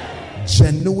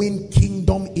 genuine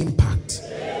kingdom impact.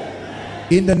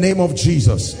 In the name of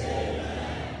Jesus.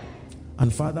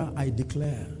 And Father, I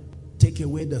declare, take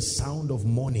away the sound of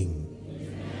mourning.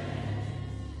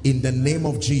 In the name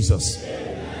of Jesus.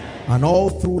 And all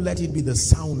through, let it be the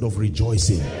sound of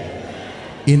rejoicing.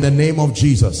 In the name of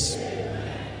Jesus.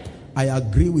 I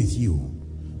agree with you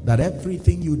that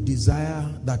everything you desire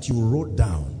that you wrote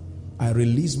down, I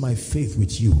release my faith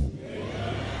with you.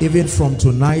 Even from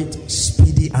tonight,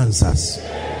 speedy answers.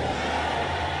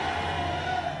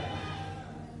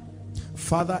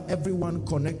 Father, everyone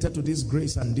connected to this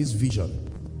grace and this vision,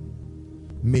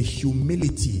 may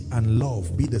humility and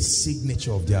love be the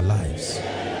signature of their lives.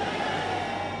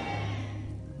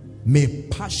 May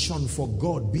passion for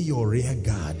God be your rear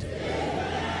guard.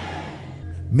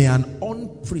 May an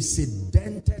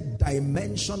unprecedented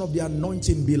dimension of the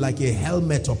anointing be like a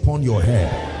helmet upon your head.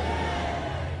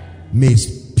 May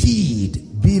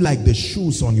speed be like the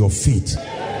shoes on your feet.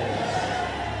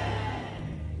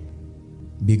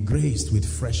 Be graced with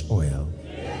fresh oil.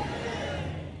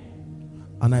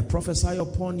 And I prophesy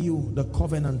upon you the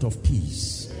covenant of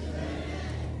peace.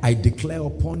 I declare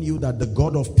upon you that the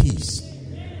God of peace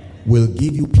will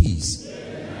give you peace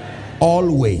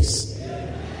always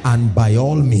and by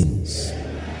all means,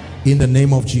 in the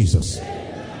name of Jesus.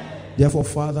 Therefore,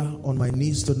 Father, on my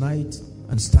knees tonight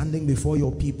and standing before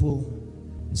your people,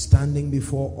 standing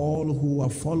before all who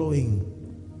are following,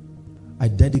 I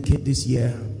dedicate this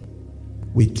year.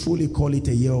 We truly call it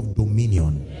a year of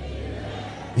dominion.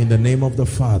 In the name of the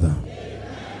Father,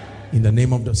 in the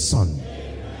name of the Son,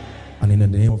 and in the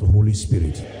name of the Holy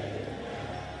Spirit.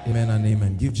 Amen and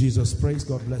amen. Give Jesus praise.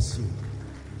 God bless you.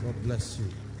 God bless you.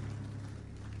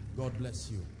 God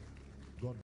bless you.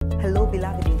 God. Hello,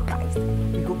 beloved in Christ.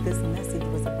 We hope this message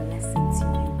was a blessing to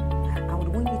you. I would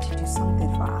want you to do something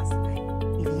for us.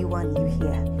 If you are new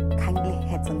here, kindly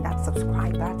hit on that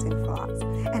subscribe button for us,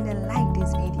 and then like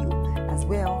this video as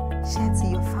well. Share to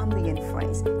your family and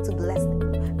friends to bless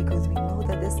them, because we know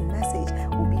that this message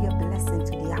will be a blessing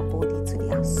to their body, to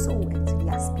their soul, and to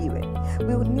their spirit.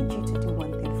 We would need you to do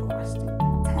one thing for us too.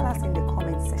 Tell us in the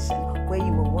comment section where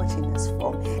you were watching us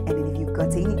from, and then if you've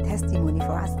got any testimony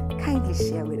for us, kindly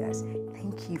share with us.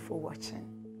 Thank you for watching.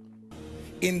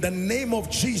 In the name of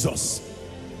Jesus,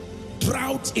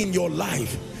 drought in your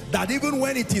life, that even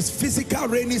when it is physical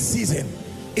rainy season,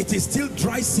 it is still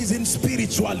dry season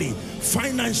spiritually,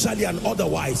 financially, and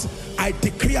otherwise. I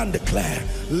decree and declare,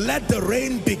 let the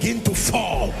rain begin to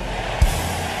fall.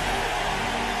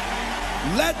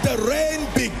 Let the rain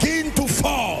begin to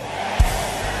fall.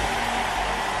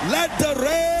 Let the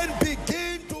rain